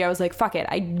the end of the year, I was like, fuck it.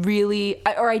 I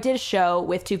did a show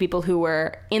with two people who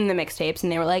were in the mixtapes,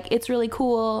 and they were like, it's really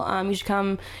cool. You should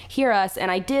come hear us. And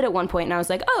I did at one point, and I was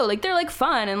like, oh, like, they're, like,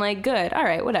 fun and, like, good. All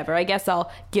right, whatever. I guess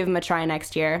I'll give them a try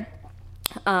next year.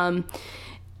 And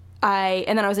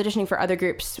then I was auditioning for other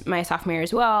groups my sophomore year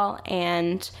as well.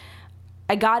 And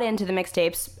I got into the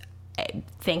mixtapes,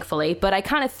 thankfully, but I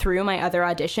kind of threw my other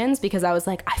auditions, because I was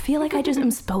like, I feel like I just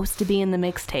am supposed to be in the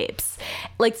mixtapes.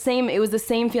 Like, it was the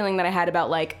same feeling that I had about,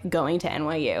 like, going to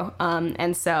NYU.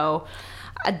 And so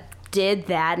I did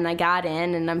that, and I got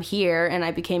in, and I'm here, and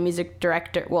I became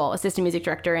assistant music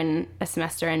director in a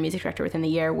semester and music director within the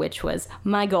year, which was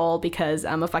my goal, because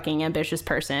I'm a fucking ambitious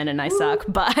person and I suck.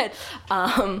 But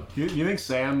You think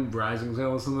Sam Rising's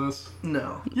gonna listen to this?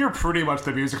 No. You're pretty much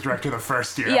the music director the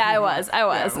first year. yeah, I was. Yeah,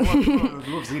 what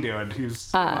was he doing? He was.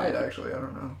 Might actually, I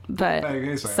don't know. But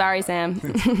Hey, Sam. sorry, Sam.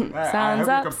 Sun's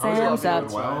up, Sam's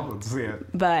up. Well, let's see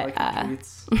it. But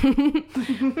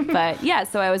but yeah,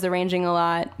 so I was arranging a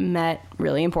lot, met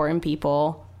really important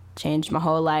people, changed my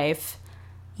whole life.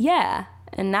 Yeah,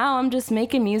 and now I'm just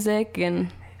making music, and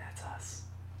Hey, that's us.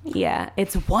 yeah,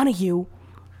 it's one of you.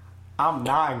 I'm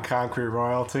not in Concrete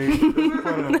Royalty. Just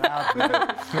putting it out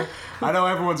there. I know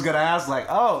everyone's gonna ask, like,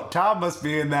 "Oh, Tom must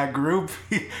be in that group."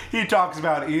 He talks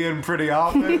about Ian pretty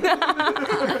often.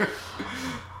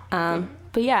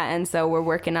 But yeah, and so we're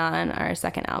working on our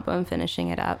second album, finishing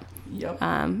it up. Yep.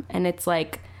 And it's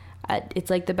like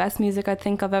the best music I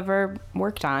think I've ever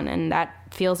worked on, and that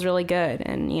feels really good.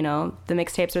 And, you know, the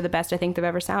mixtapes are the best I think they've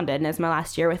ever sounded, and it's my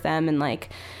last year with them, and, like,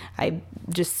 I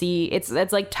just see it's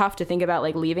like tough to think about,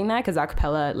 like, leaving that, because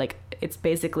acapella, like, it's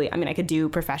basically, I mean, I could do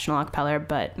professional acapella,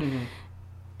 but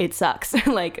it sucks.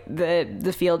 Like,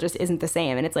 the field just isn't the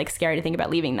same, and it's, like, scary to think about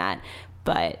leaving that,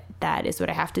 but that is what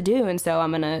I have to do. And so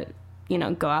I'm gonna, you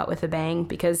know, go out with a bang,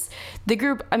 because the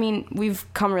group, I mean, we've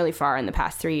come really far in the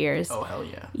past 3 years. Oh, hell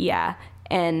yeah. Yeah.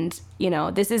 And, you know,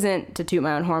 this isn't to toot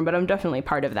my own horn, but I'm definitely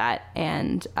part of that.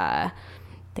 And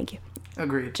thank you.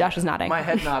 Agreed. Josh is nodding. My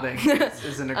head nodding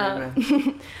is in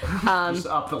agreement. Just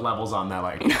up the levels on that,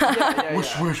 like.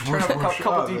 Whoosh, whoosh, whoosh, Turn up whoosh. a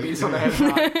couple Oh, dBs on the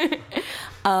head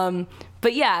nod.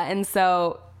 But yeah, and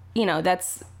so, you know,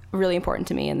 that's really important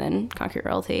to me. And then Concrete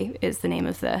Royalty is the name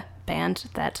of the band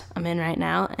that I'm in right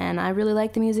now, and I really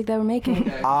like the music that we're making.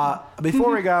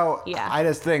 Before we go, Yeah. I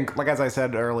just think, like as I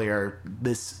said earlier,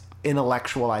 this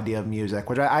intellectual idea of music,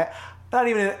 which I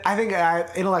think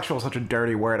intellectual is such a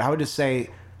dirty word. I would just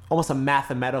say almost a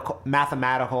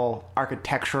mathematical,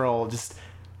 architectural, just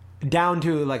down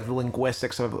to like the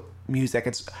linguistics of music.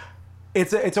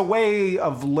 It's a way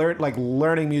of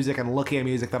learning music and looking at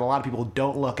music that a lot of people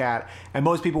don't look at. And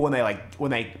most people, when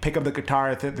they pick up the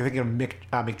guitar, they're thinking of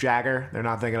Mick Jagger. They're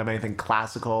not thinking of anything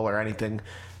classical or any of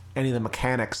the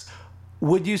mechanics.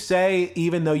 Would you say,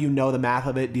 even though you know the math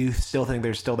of it, do you still think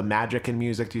there's still the magic in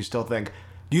music? Do you still think?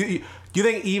 Do you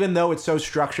think even though it's so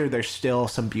structured, there's still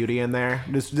some beauty in there?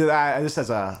 Just as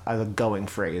a going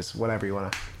phrase, whatever you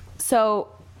want to. So,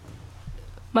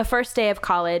 my first day of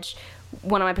college,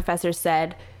 one of my professors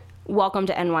said, "Welcome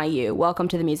to NYU. Welcome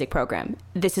to the music program.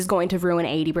 This is going to ruin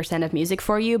 80% of music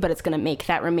for you, but it's going to make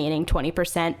that remaining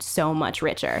 20% so much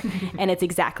richer." And it's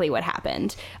exactly what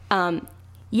happened.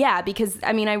 Yeah, because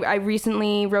I mean, I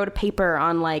recently wrote a paper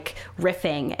on like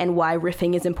riffing and why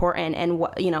riffing is important, and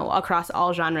what, you know, across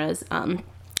all genres.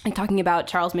 Like talking about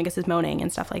Charles Mingus's moaning and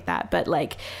stuff like that. But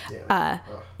like,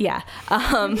 yeah.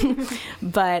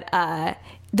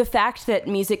 The fact that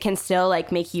music can still like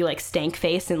make you like stank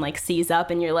face and like seize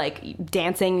up and you're like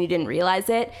dancing and you didn't realize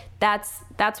it, that's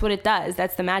what it does.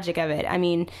 That's the magic of it. I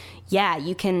mean, yeah,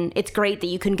 it's great that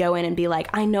you can go in and be like,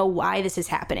 I know why this is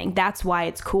happening. That's why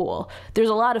it's cool. There's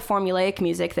a lot of formulaic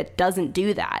music that doesn't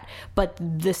do that, but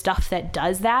the stuff that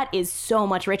does that is so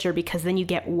much richer because then you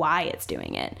get why it's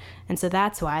doing it. And so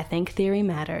that's why I think theory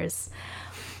matters.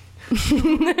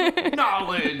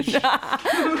 Knowledge.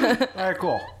 Very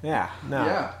cool. Yeah. No.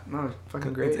 Yeah. No,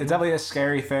 fucking great. It's definitely a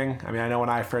scary thing. I mean, I know when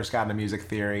I first got into music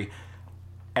theory,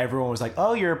 everyone was like,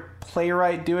 "Oh, you're a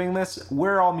playwright doing this?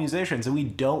 We're all musicians and we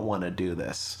don't want to do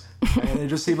this." And it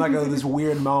just seemed like this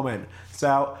weird moment.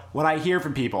 So when I hear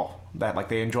from people that like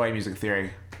they enjoy music theory,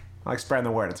 I like spreading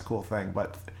the word. It's a cool thing.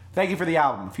 But thank you for the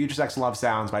album, Future Sex Love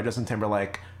Sounds by Justin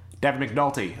Timberlake. Devin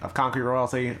McNulty of Concrete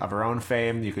Royalty, of her own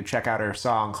fame. You could check out her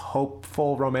song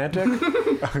Hopeful Romantic.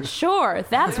 Sure,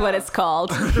 that's what it's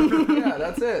called. Yeah,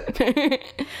 that's it.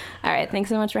 All right, thanks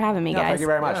so much for having me, guys. Thank you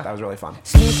very much. Yeah. That was really fun.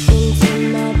 Slip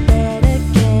into my bed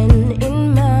again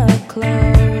in my clothes.